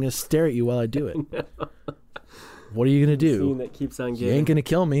button, and I'm gonna stare at you while I do it. What are you gonna do? Scene that keeps on you ain't gonna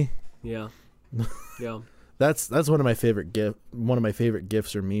kill me. Yeah. Yeah. That's one of my favorite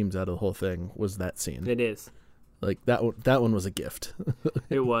gifs or memes out of the whole thing was that scene. It is. Like that one was a gift.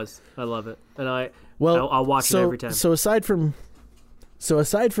 It was. I love it, and I'll watch it every time. So aside from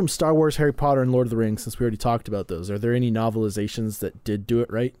Star Wars, Harry Potter, and Lord of the Rings, since we already talked about those, are there any novelizations that did do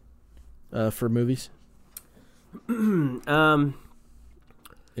it right for movies? Anything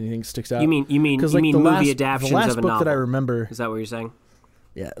sticks out? You mean movie adaptations the last of a book novel? that I remember. Is that what you're saying?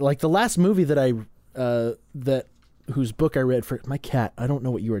 Yeah, like the last movie that whose book I read for my cat. I don't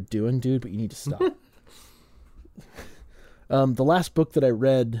know what you are doing, dude, but you need to stop. The last book that I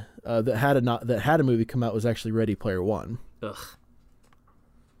read that had a movie come out was actually Ready Player One. Ugh.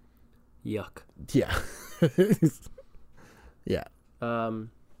 Yuck. Yeah. Yeah.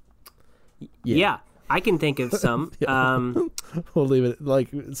 Yeah. I can think of some. We'll leave it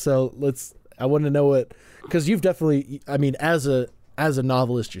I want to know what, because you've definitely, I mean, as a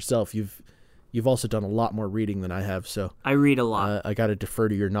novelist yourself, you've also done a lot more reading than I have. So I read a lot. I got to defer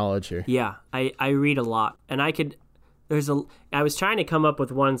to your knowledge here. Yeah, I read a lot, and I was trying to come up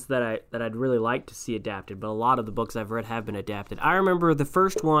with ones that I'd really like to see adapted, but a lot of the books I've read have been adapted. I remember the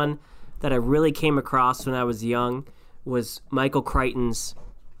first one that I really came across when I was young was Michael Crichton's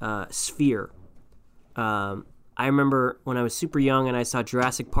Sphere. I remember when I was super young and I saw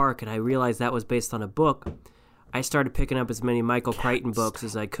Jurassic Park and I realized that was based on a book. I started picking up as many Michael Crichton books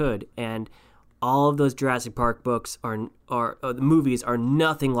as I could, and all of those Jurassic Park books the movies are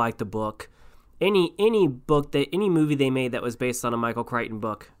nothing like the book. Any movie they made that was based on a Michael Crichton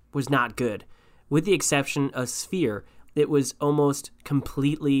book was not good, with the exception of Sphere. It was almost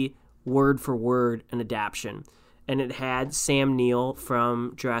completely word for word an adaptation, and it had Sam Neill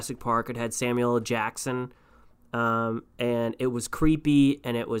from Jurassic Park. It had Samuel L. Jackson, and it was creepy,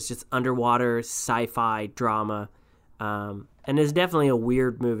 and it was just underwater sci-fi drama, and it's definitely a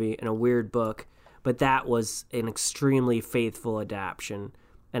weird movie and a weird book, but that was an extremely faithful adaptation,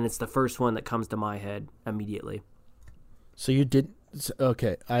 and it's the first one that comes to my head immediately. So you did,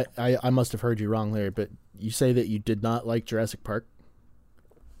 okay, I must have heard you wrong there, but you say that you did not like Jurassic Park?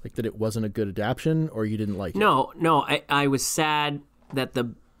 Like that it wasn't a good adaptation, or you didn't like it? No, I was sad that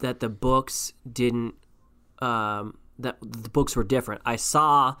the books didn't, that the books were different. I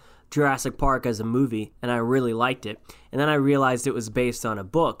saw Jurassic Park as a movie, and I really liked it. And then I realized it was based on a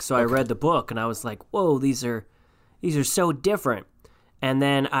book, so I read the book, and I was like, "Whoa, these are so different." And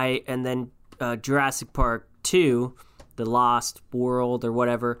then Jurassic Park 2, The Lost World or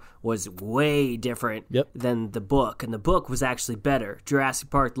whatever, was way different than the book, and the book was actually better. Jurassic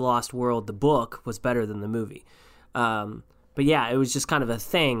Park: The Lost World, the book was better than the movie. But yeah, it was just kind of a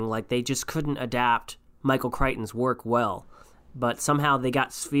thing. Like they just couldn't adapt Michael Crichton's work well, but somehow they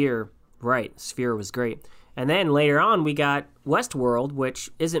got Sphere Right. Sphere was great. And then later on, we got Westworld, which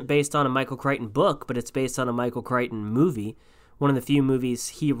isn't based on a Michael Crichton book, but it's based on a Michael Crichton movie. One of the few movies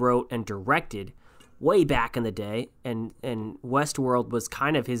he wrote and directed way back in the day. And Westworld was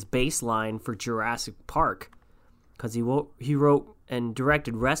kind of his baseline for Jurassic Park, because he wrote and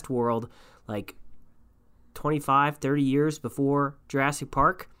directed Westworld like 25, 30 years before Jurassic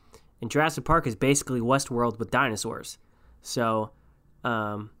Park. And Jurassic Park is basically Westworld with dinosaurs. So...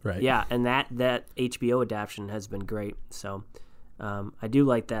 right. Yeah, and that HBO adaptation has been great. So I do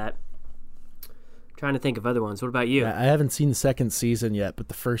like that. I'm trying to think of other ones. What about you? I haven't seen the second season yet, but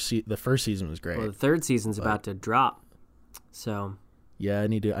the first season was great. Well, the third season's about to drop. So yeah, I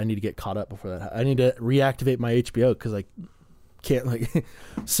need to get caught up before that. I need to reactivate my HBO because I can't like.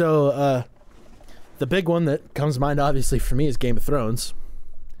 So the big one that comes to mind, obviously for me, is Game of Thrones.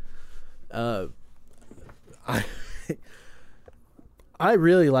 I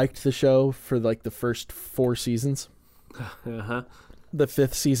really liked the show for like the first 4 seasons. uh-huh. The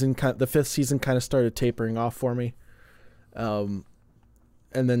fifth season kind of started tapering off for me. And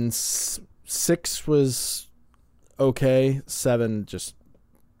then 6 was okay. 7 just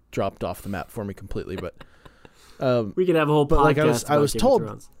dropped off the map for me completely. But we could have a whole podcast. I was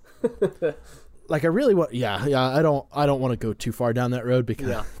told, like I really want. Yeah. I don't want to go too far down that road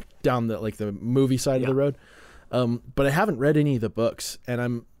because down the movie side of the road. But I haven't read any of the books, and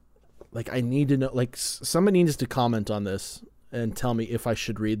I'm like, I need to know, like, somebody needs to comment on this and tell me if I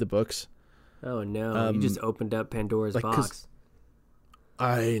should read the books. Oh no, you just opened up Pandora's box.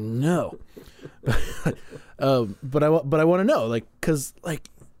 I know. But I want to know, like, cause like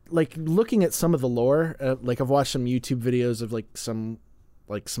looking at some of the lore, like I've watched some YouTube videos of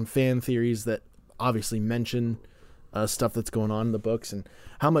some fan theories that obviously mention stuff that's going on in the books and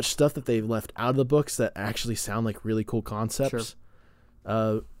how much stuff that they've left out of the books that actually sound like really cool concepts.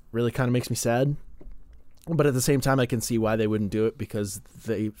 Sure. Really kind of makes me sad. But at the same time, I can see why they wouldn't do it because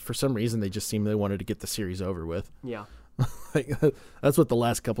for some reason, they just seem they wanted to get the series over with. Yeah. Like, that's what the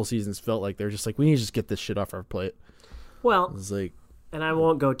last couple seasons felt like. They're just like, we need to just get this shit off our plate. Well, it's like, and I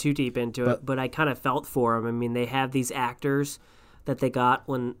won't go too deep into it, but I kind of felt for them. I mean, they have these actors that they got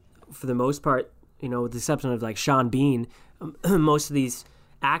when, for the most part, with the exception of like Sean Bean, most of these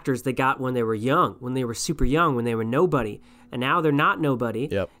actors they got when they were young, when they were super young, when they were nobody. And now they're not nobody.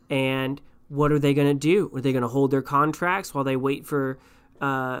 Yep. And what are they going to do? Are they going to hold their contracts while they wait for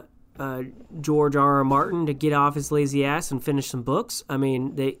George R.R. Martin to get off his lazy ass and finish some books? I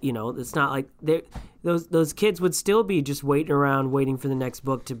mean, it's not like those kids would still be just waiting around, waiting for the next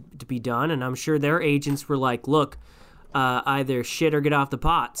book to be done. And I'm sure their agents were like, look, either shit or get off the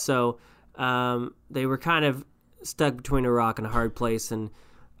pot. So they were kind of stuck between a rock and a hard place, and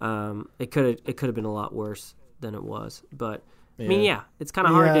it could have been a lot worse than it was. But I mean, it's kind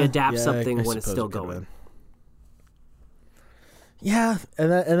of hard to adapt something when it's still going. Yeah,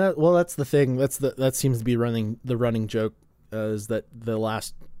 and that well, that's the thing. That seems to be the running joke is that the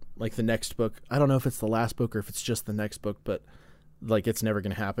last, like the next book. I don't know if it's the last book or if it's just the next book, but like it's never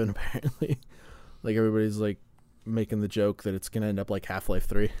going to happen apparently. Like everybody's like making the joke that it's going to end up like Half-Life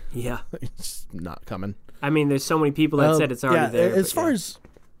 3. Yeah, it's not coming. I mean, there's so many people that said it's already there. As far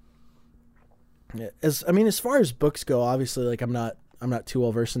as books go, obviously, like I'm not too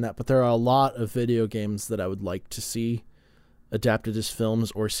well versed in that, but there are a lot of video games that I would like to see adapted as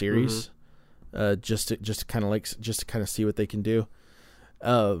films or series, just to kind of see what they can do.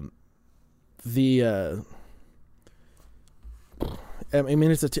 I mean,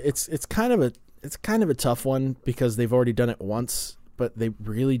 it's kind of a tough one because they've already done it once, but they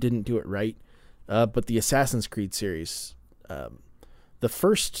really didn't do it right. But the Assassin's Creed series, the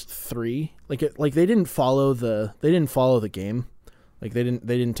first 3, like they didn't follow the game, like they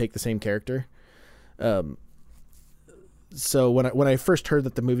didn't take the same character. So when I first heard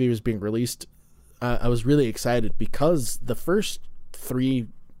that the movie was being released, I was really excited because the first 3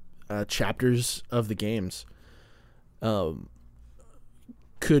 chapters of the games,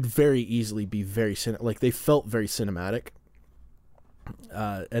 could very easily be they felt very cinematic.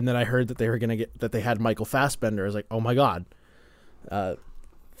 And then I heard that they had Michael Fassbender. I was like, oh my God.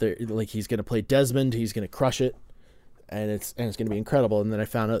 He's going to play Desmond. He's going to crush it. And it's going to be incredible. And then I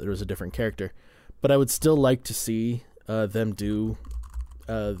found out there was a different character, but I would still like to see, them do,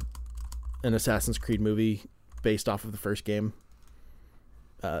 an Assassin's Creed movie based off of the first game.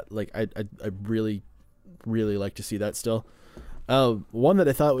 I really, really like to see that still. One that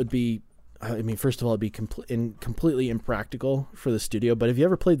I thought would be, I mean, first of all, it'd be completely impractical for the studio. But have you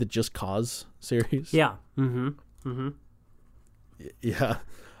ever played the Just Cause series? Yeah. Mm-hmm. Mm-hmm. Yeah.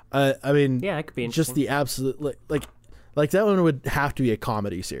 I mean, yeah, it could be interesting. Just the absolute like that one would have to be a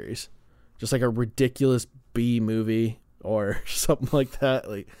comedy series. just like a ridiculous B movie or something like that.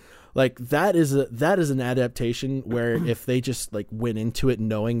 Like that is an adaptation where if they just like went into it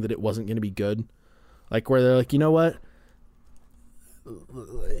knowing that it wasn't going to be good, like where they're like, you know what,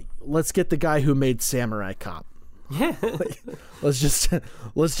 let's get the guy who made Samurai Cop. Yeah. Like, let's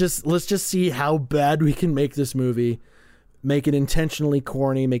just see how bad we can make this movie. Make it intentionally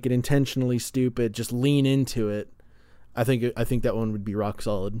corny, make it intentionally stupid, just lean into it. I think that one would be rock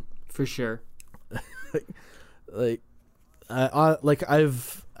solid. For sure. I've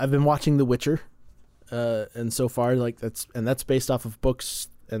been watching The Witcher, and so far that's based off of books,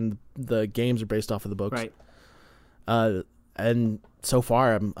 and the games are based off of the books. Right. And so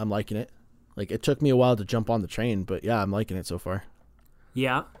far I'm liking it. Like, it took me a while to jump on the train, but yeah, I'm liking it so far.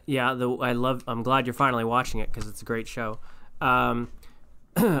 Yeah. I'm glad you're finally watching it because it's a great show.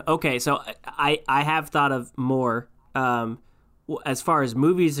 Okay, so I have thought of more. As far as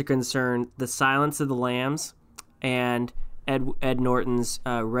movies are concerned, The Silence of the Lambs and Ed Norton's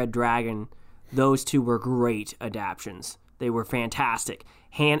Red Dragon, those two were great adaptions. They were fantastic.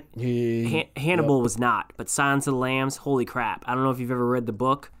 Hannibal was not, but Silence of the Lambs, holy crap. I don't know if you've ever read the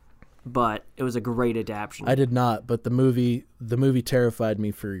book, but it was a great adaptation. I did not, but the movie terrified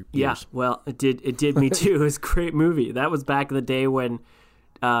me for years. Yeah, well, it did me too. It was a great movie. That was back in the day when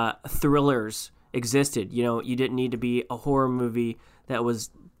thrillers existed. You know, you didn't need to be a horror movie that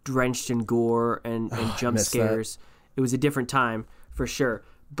was drenched in gore and jump scares. It was a different time for sure.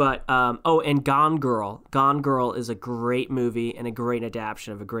 But and Gone Girl. Gone Girl is a great movie and a great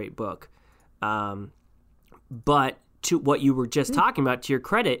adaptation of a great book. But to what you were just talking about, to your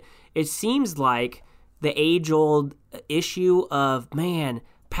credit, it seems like the age-old issue of, man,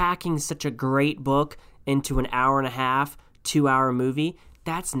 packing such a great book into an hour and a half, 2-hour movie,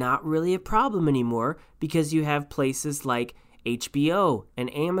 that's not really a problem anymore because you have places like HBO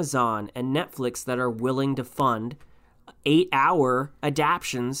and Amazon and Netflix that are willing to fund 8-hour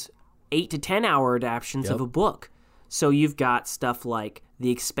adaptions, 8 to 10-hour adaptions of a book. So you've got stuff like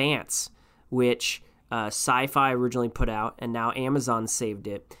The Expanse, which Sci-Fi originally put out, and now Amazon saved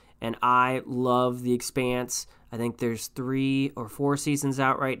it. And I love The Expanse. I think there's 3 or 4 seasons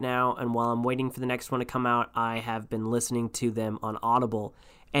out right now, and while I'm waiting for the next one to come out, I have been listening to them on Audible.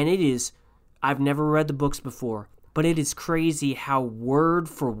 And I've never read the books before, but it is crazy how word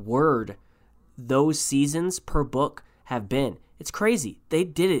for word those seasons per book have been. It's crazy. They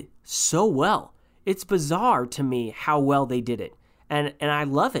did it so well. It's bizarre to me how well they did it. And I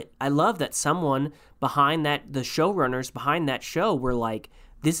love it. I love that someone behind that, the showrunners behind that show were like,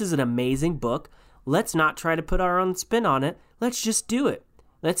 this is an amazing book. Let's not try to put our own spin on it. Let's just do it.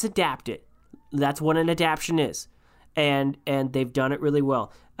 Let's adapt it. That's what an adaptation is. And they've done it really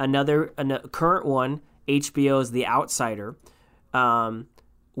well. Another current one, HBO's The Outsider,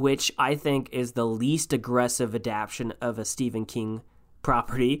 which I think is the least aggressive adaptation of a Stephen King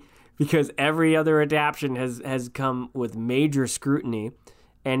property, because every other adaptation has come with major scrutiny.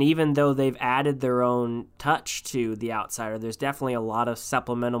 And even though they've added their own touch to The Outsider, there's definitely a lot of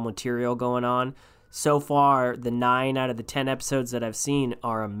supplemental material going on. So far, the 9 out of the 10 episodes that I've seen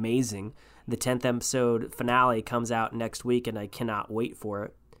are amazing. The 10th episode finale comes out next week, and I cannot wait for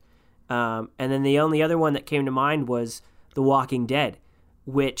it. And then the only other one that came to mind was The Walking Dead,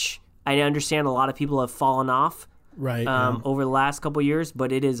 which I understand a lot of people have fallen off over the last couple years,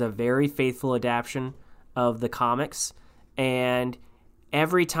 but it is a very faithful adaptation of the comics. And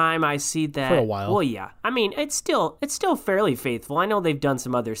every time I see that, for a while, well, yeah, I mean, it's still fairly faithful. I know they've done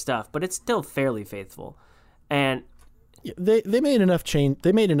some other stuff, but it's still fairly faithful. And they made enough change.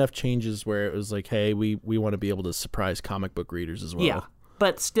 They made enough changes where it was like, hey, we want to be able to surprise comic book readers as well. Yeah,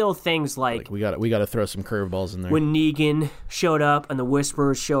 but still things like we got to throw some curveballs in there. When Negan showed up and the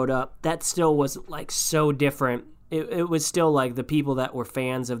Whisperers showed up, that still was like so different. It was still like the people that were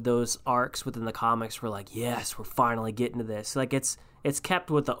fans of those arcs within the comics were like, yes, we're finally getting to this. Like it's kept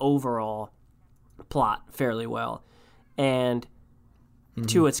with the overall plot fairly well. And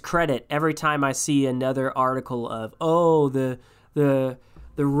to its credit, every time I see another article of, the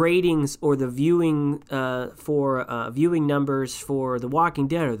ratings or the viewing viewing numbers for The Walking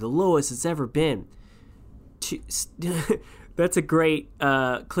Dead are the lowest it's ever been, that's a great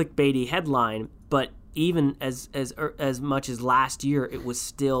clickbaity headline. But even as much as last year, it was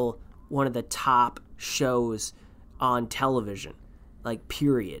still one of the top shows on television. Like,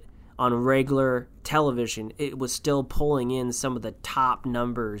 period. On regular television, it was still pulling in some of the top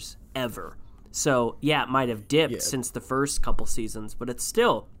numbers ever. So, yeah, it might have dipped since the first couple seasons, but it's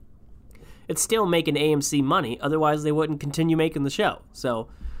still making AMC money. Otherwise, they wouldn't continue making the show. So,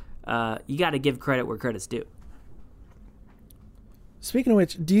 you got to give credit where credit's due. Speaking of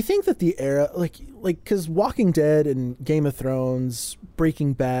which, do you think that the era, like, because Walking Dead and Game of Thrones,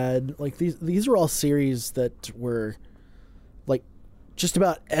 Breaking Bad, like these are all series that were, like, just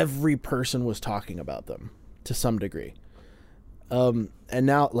about every person was talking about them to some degree. And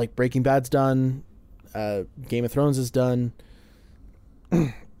now, like, Breaking Bad's done, Game of Thrones is done.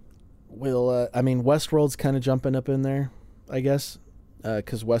 Westworld's kind of jumping up in there, I guess,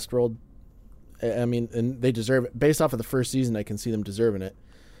 because Westworld. I mean, and they deserve it. Based off of the first season, I can see them deserving it.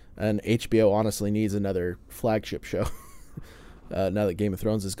 And HBO honestly needs another flagship show now that Game of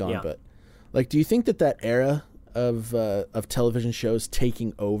Thrones is gone. Yeah. But, like, do you think that era of television shows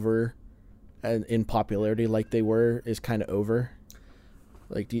taking over and in popularity like they were is kind of over?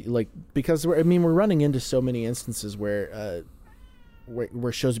 Like, because we're running into so many instances where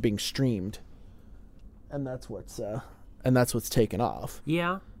shows are being streamed, and that's what's taken off.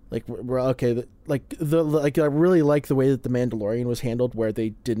 Yeah. Like, we're okay. I really like the way that The Mandalorian was handled, where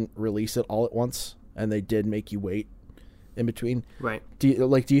they didn't release it all at once, and they did make you wait in between. Right. Do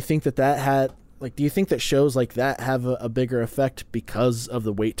you think that had, like, do you think that shows like that have a bigger effect because of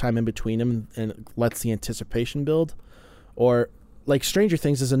the wait time in between them and lets the anticipation build? Or, like, Stranger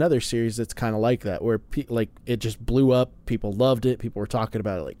Things is another series that's kind of like that, where it just blew up, people loved it, people were talking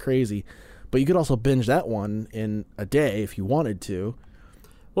about it like crazy, but you could also binge that one in a day if you wanted to.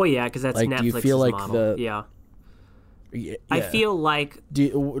 Well, yeah, because that's, like, Netflix's do you feel like model. Yeah. I feel like...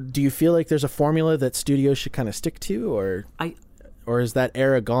 Do you feel like there's a formula that studios should kind of stick to, or is that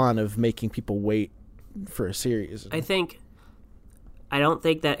era gone of making people wait for a series? I don't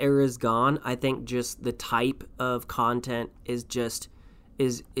think that era is gone. I think just the type of content is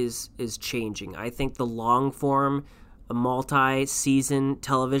changing. I think the long form, multi-season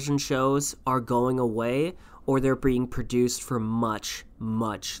television shows are going away, or they're being produced for much,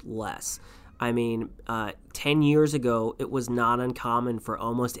 much less. I mean, 10 years ago, it was not uncommon for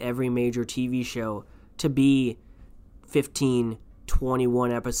almost every major TV show to be 15,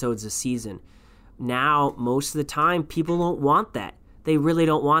 21 episodes a season. Now, most of the time, people don't want that. They really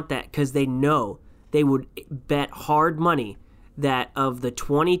don't want that, because they know they would bet hard money that of the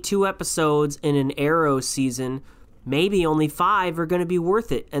 22 episodes in an Arrow season, maybe only 5 are going to be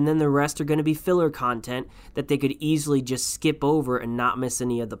worth it, and then the rest are going to be filler content that they could easily just skip over and not miss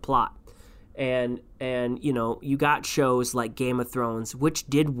any of the plot. And you got shows like Game of Thrones, which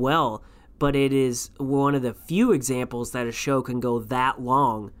did well, but it is one of the few examples that a show can go that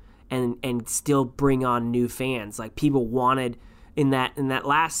long and still bring on new fans. Like, people wanted in that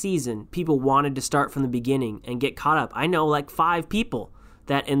last season, people wanted to start from the beginning and get caught up. I know like 5 people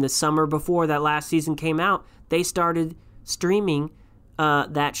that in the summer before that last season came out, they started streaming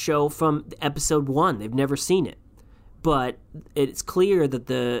that show from episode 1. They've never seen it, but it's clear that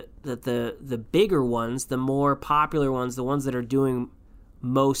the bigger ones, the more popular ones, the ones that are doing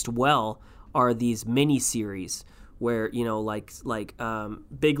most well, are these mini series where, like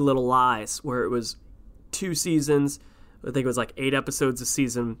Big Little Lies, where it was 2 seasons. I think it was like 8 episodes a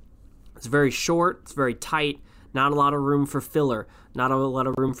season. It's very short. It's very tight. Not a lot of room for filler. Not a lot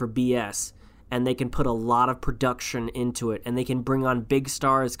of room for BS. And they can put a lot of production into it. And they can bring on big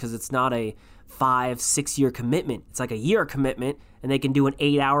stars because it's not a 5-6 year commitment. It's like a year commitment. And they can do an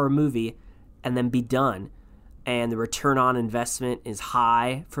 8-hour movie and then be done. And the return on investment is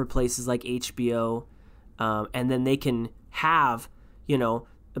high for places like HBO. And then they can have, in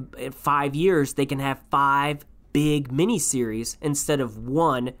 5 years, they can have 5 big miniseries instead of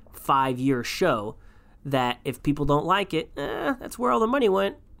 1 5-year show that if people don't like it, that's where all the money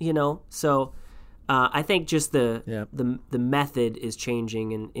went, So I think just the method is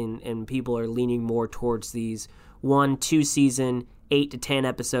changing, and people are leaning more towards these 1-2 season, 8 to 10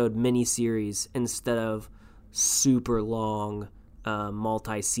 episode miniseries instead of super long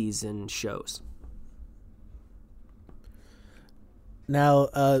multi-season shows. Now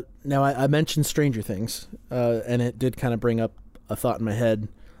I mentioned Stranger Things, and it did kind of bring up a thought in my head.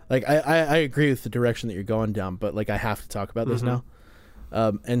 Like, I agree with the direction that you're going down, but, like, I have to talk about this now.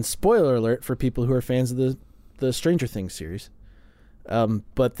 And spoiler alert for people who are fans of the Stranger Things series.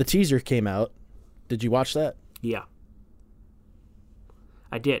 But the teaser came out. Did you watch that? Yeah.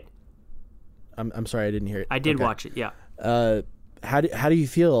 I did. I'm sorry, I didn't hear it. I did watch it, yeah. How do you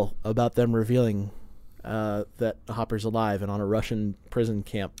feel about them revealing that Hopper's alive and on a Russian prison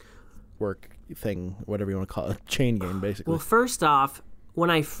camp work thing, whatever you want to call it, chain game, basically? Well, first off, when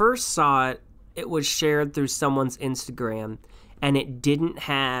I first saw it, it was shared through someone's Instagram, and it didn't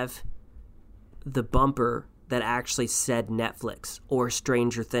have the bumper that actually said Netflix or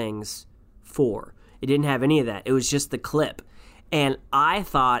Stranger Things 4. It didn't have any of that. It was just the clip. And I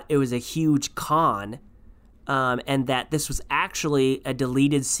thought it was a huge con and that this was actually a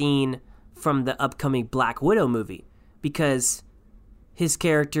deleted scene from the upcoming Black Widow movie, because his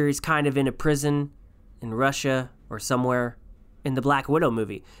character is kind of in a prison in Russia or somewhere in the Black Widow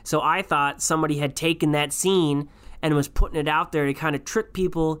movie. So I thought somebody had taken that scene and was putting it out there to kind of trick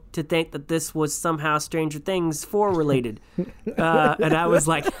people to think that this was somehow Stranger Things 4 related. And I was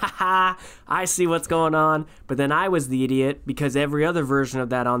like, haha, I see what's going on. But then I was the idiot, because every other version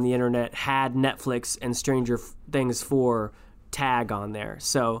of that on the internet had Netflix and Stranger Things 4 tag on there.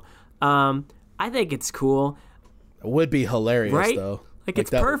 So I think it's cool. It would be hilarious, right? though. Like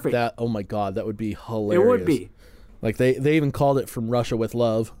it's perfect. Oh my God, that would be hilarious. It would be. Like they even called it From Russia with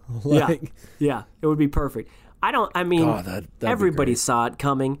Love. Yeah, it would be perfect. Everybody saw it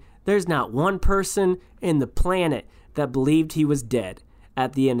coming. There's not one person in the planet that believed he was dead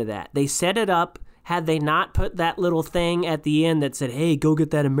at the end of that. They set it up. Had they not put that little thing at the end that said, hey, go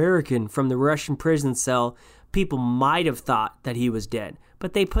get that American from the Russian prison cell, people might have thought that he was dead.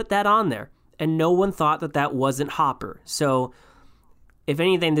 But they put that on there, and no one thought that that wasn't Hopper. So if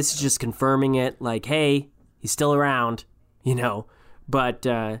anything, this is just confirming it, like, hey, he's still around, But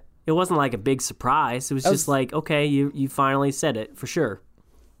it wasn't like a big surprise. It was just like, okay, you finally said it for sure.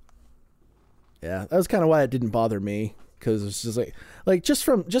 Yeah, that was kind of why it didn't bother me, because it's just like just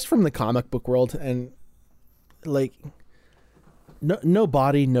from the comic book world, and like no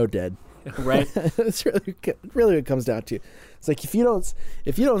body, no dead. Right. That's really what it comes down to. It's like if you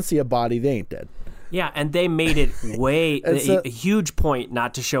don't see a body, they ain't dead. Yeah, and they made it a huge point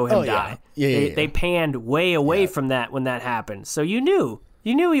not to show him die. Yeah. They panned way away from that when that happened. So you knew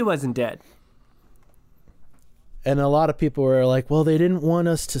he wasn't dead. And a lot of people were like, well, they didn't want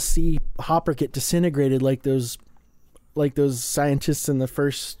us to see Hopper get disintegrated like those scientists in the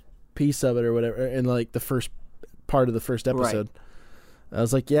first piece of it or whatever, in like the first part of the first episode. Right. I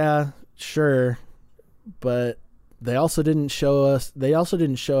was like, yeah, sure, but they also didn't show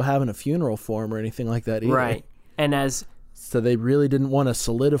having a funeral for him or anything like that either. Right. And so they really didn't want to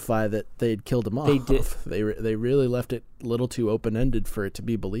solidify that they'd killed him off. They did. They really left it a little too open-ended for it to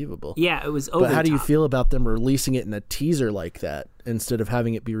be believable. Yeah, it was over. But how do you feel about them releasing it in a teaser like that instead of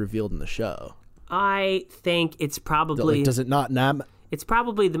having it be revealed in the show? I think it's probably... Does it not... It's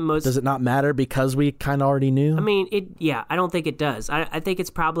probably the most... Does it not matter because we kind of already knew? I mean, I don't think it does. I think it's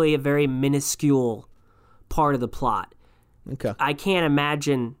probably a very minuscule part of the plot. Okay. I can't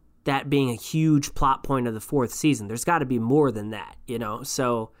imagine that being a huge plot point of the fourth season. There's got to be more than that,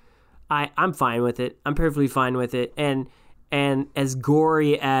 So I'm fine with it. I'm perfectly fine with it. And as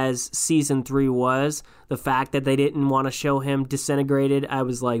gory as season 3 was, the fact that they didn't want to show him disintegrated, I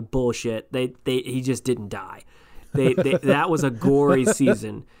was like, bullshit. He just didn't die. That was a gory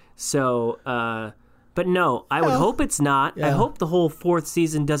season. So, but no, I would hope it's not. Yeah. I hope the whole fourth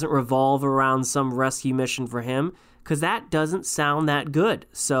season doesn't revolve around some rescue mission for him, because that doesn't sound that good.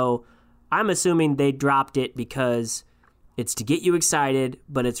 So I'm assuming they dropped it because it's to get you excited,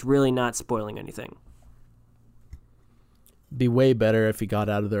 but it's really not spoiling anything. Be way better if he got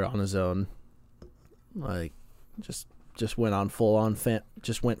out of there on his own. Like, just went on full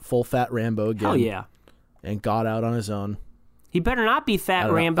fat Rambo again. Hell yeah. And got out on his own. He better not be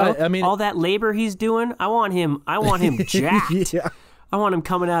fat Rambo. I mean, all that labor he's doing, I want him jacked. Yeah. I want him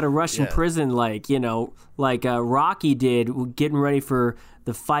coming out of Russian prison like Rocky did, getting ready for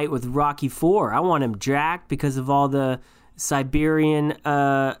the fight with Rocky 4. I want him jacked because of all the Siberian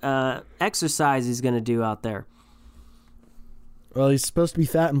exercise he's going to do out there. Well, he's supposed to be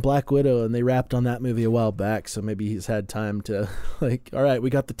fat in Black Widow, and they wrapped on that movie a while back, so maybe he's had time to, all right, we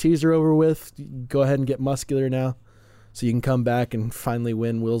got the teaser over with. Go ahead and get muscular now, so you can come back and finally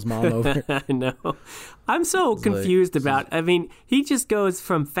win Will's mom over. I know. I'm so confused about it. I mean, he just goes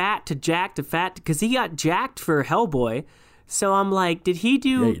from fat to jacked to fat, because he got jacked for Hellboy. So I'm like, did he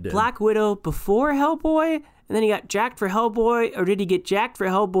do Black Widow before Hellboy, and then he got jacked for Hellboy, or did he get jacked for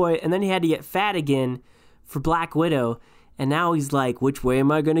Hellboy, and then he had to get fat again for Black Widow? And now he's like, which way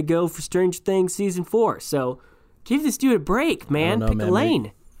am I going to go for Stranger Things Season 4? So give this dude a break, man. Pick a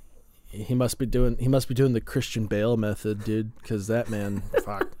lane. He must be doing the Christian Bale method, dude, because that man,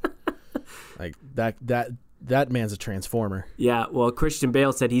 fuck. Like, that man's a transformer. Yeah, well, Christian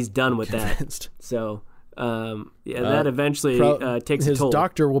Bale said he's done with that. So, that eventually takes a toll. His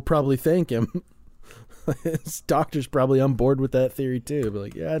doctor will probably thank him. His doctor's probably on board with that theory, too. But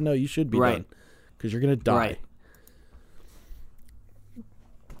like, yeah, no, you should be done, because you're going to die. Right.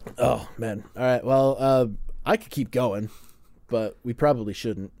 Oh man! All right. Well, I could keep going, but we probably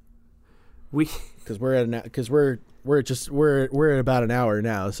shouldn't. Because we're at about an hour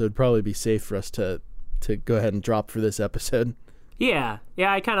now, so it'd probably be safe for us to go ahead and drop for this episode. Yeah,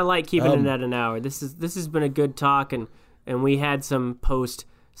 I kind of like keeping it at an hour. This has been a good talk, and we had some post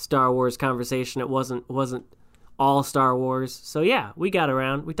Star Wars conversation. It wasn't all Star Wars, so yeah, we got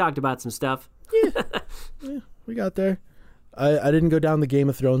around. We talked about some stuff. Yeah, we got there. I didn't go down the Game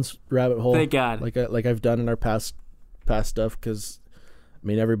of Thrones rabbit hole. Thank God. Like I've done in our past stuff, because I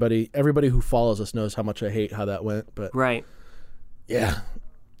mean everybody who follows us knows how much I hate how that went. But right. Yeah.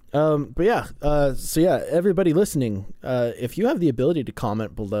 So yeah, everybody listening, if you have the ability to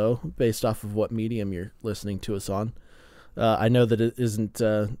comment below based off of what medium you're listening to us on, I know that it isn't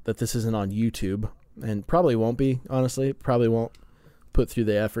that this isn't on YouTube, and probably won't be. Honestly, probably won't put through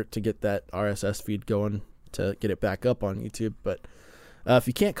the effort to get that RSS feed going to get it back up on YouTube. But if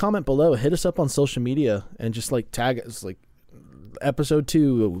you can't comment below, hit us up on social media and just like tag us, like episode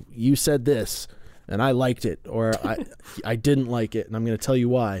 2, you said this and I liked it, or I didn't like it, and I'm going to tell you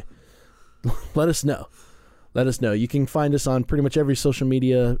why. Let us know. You can find us on pretty much every social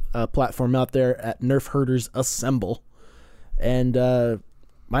media platform out there at Nerf Herders Assemble. And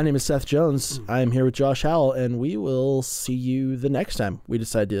my name is Seth Jones. I am here with Josh Howell, and we will see you the next time we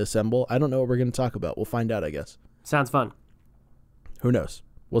decide to assemble. I don't know what we're going to talk about. We'll find out, I guess. Sounds fun. Who knows?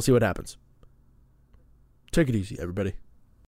 We'll see what happens. Take it easy, everybody.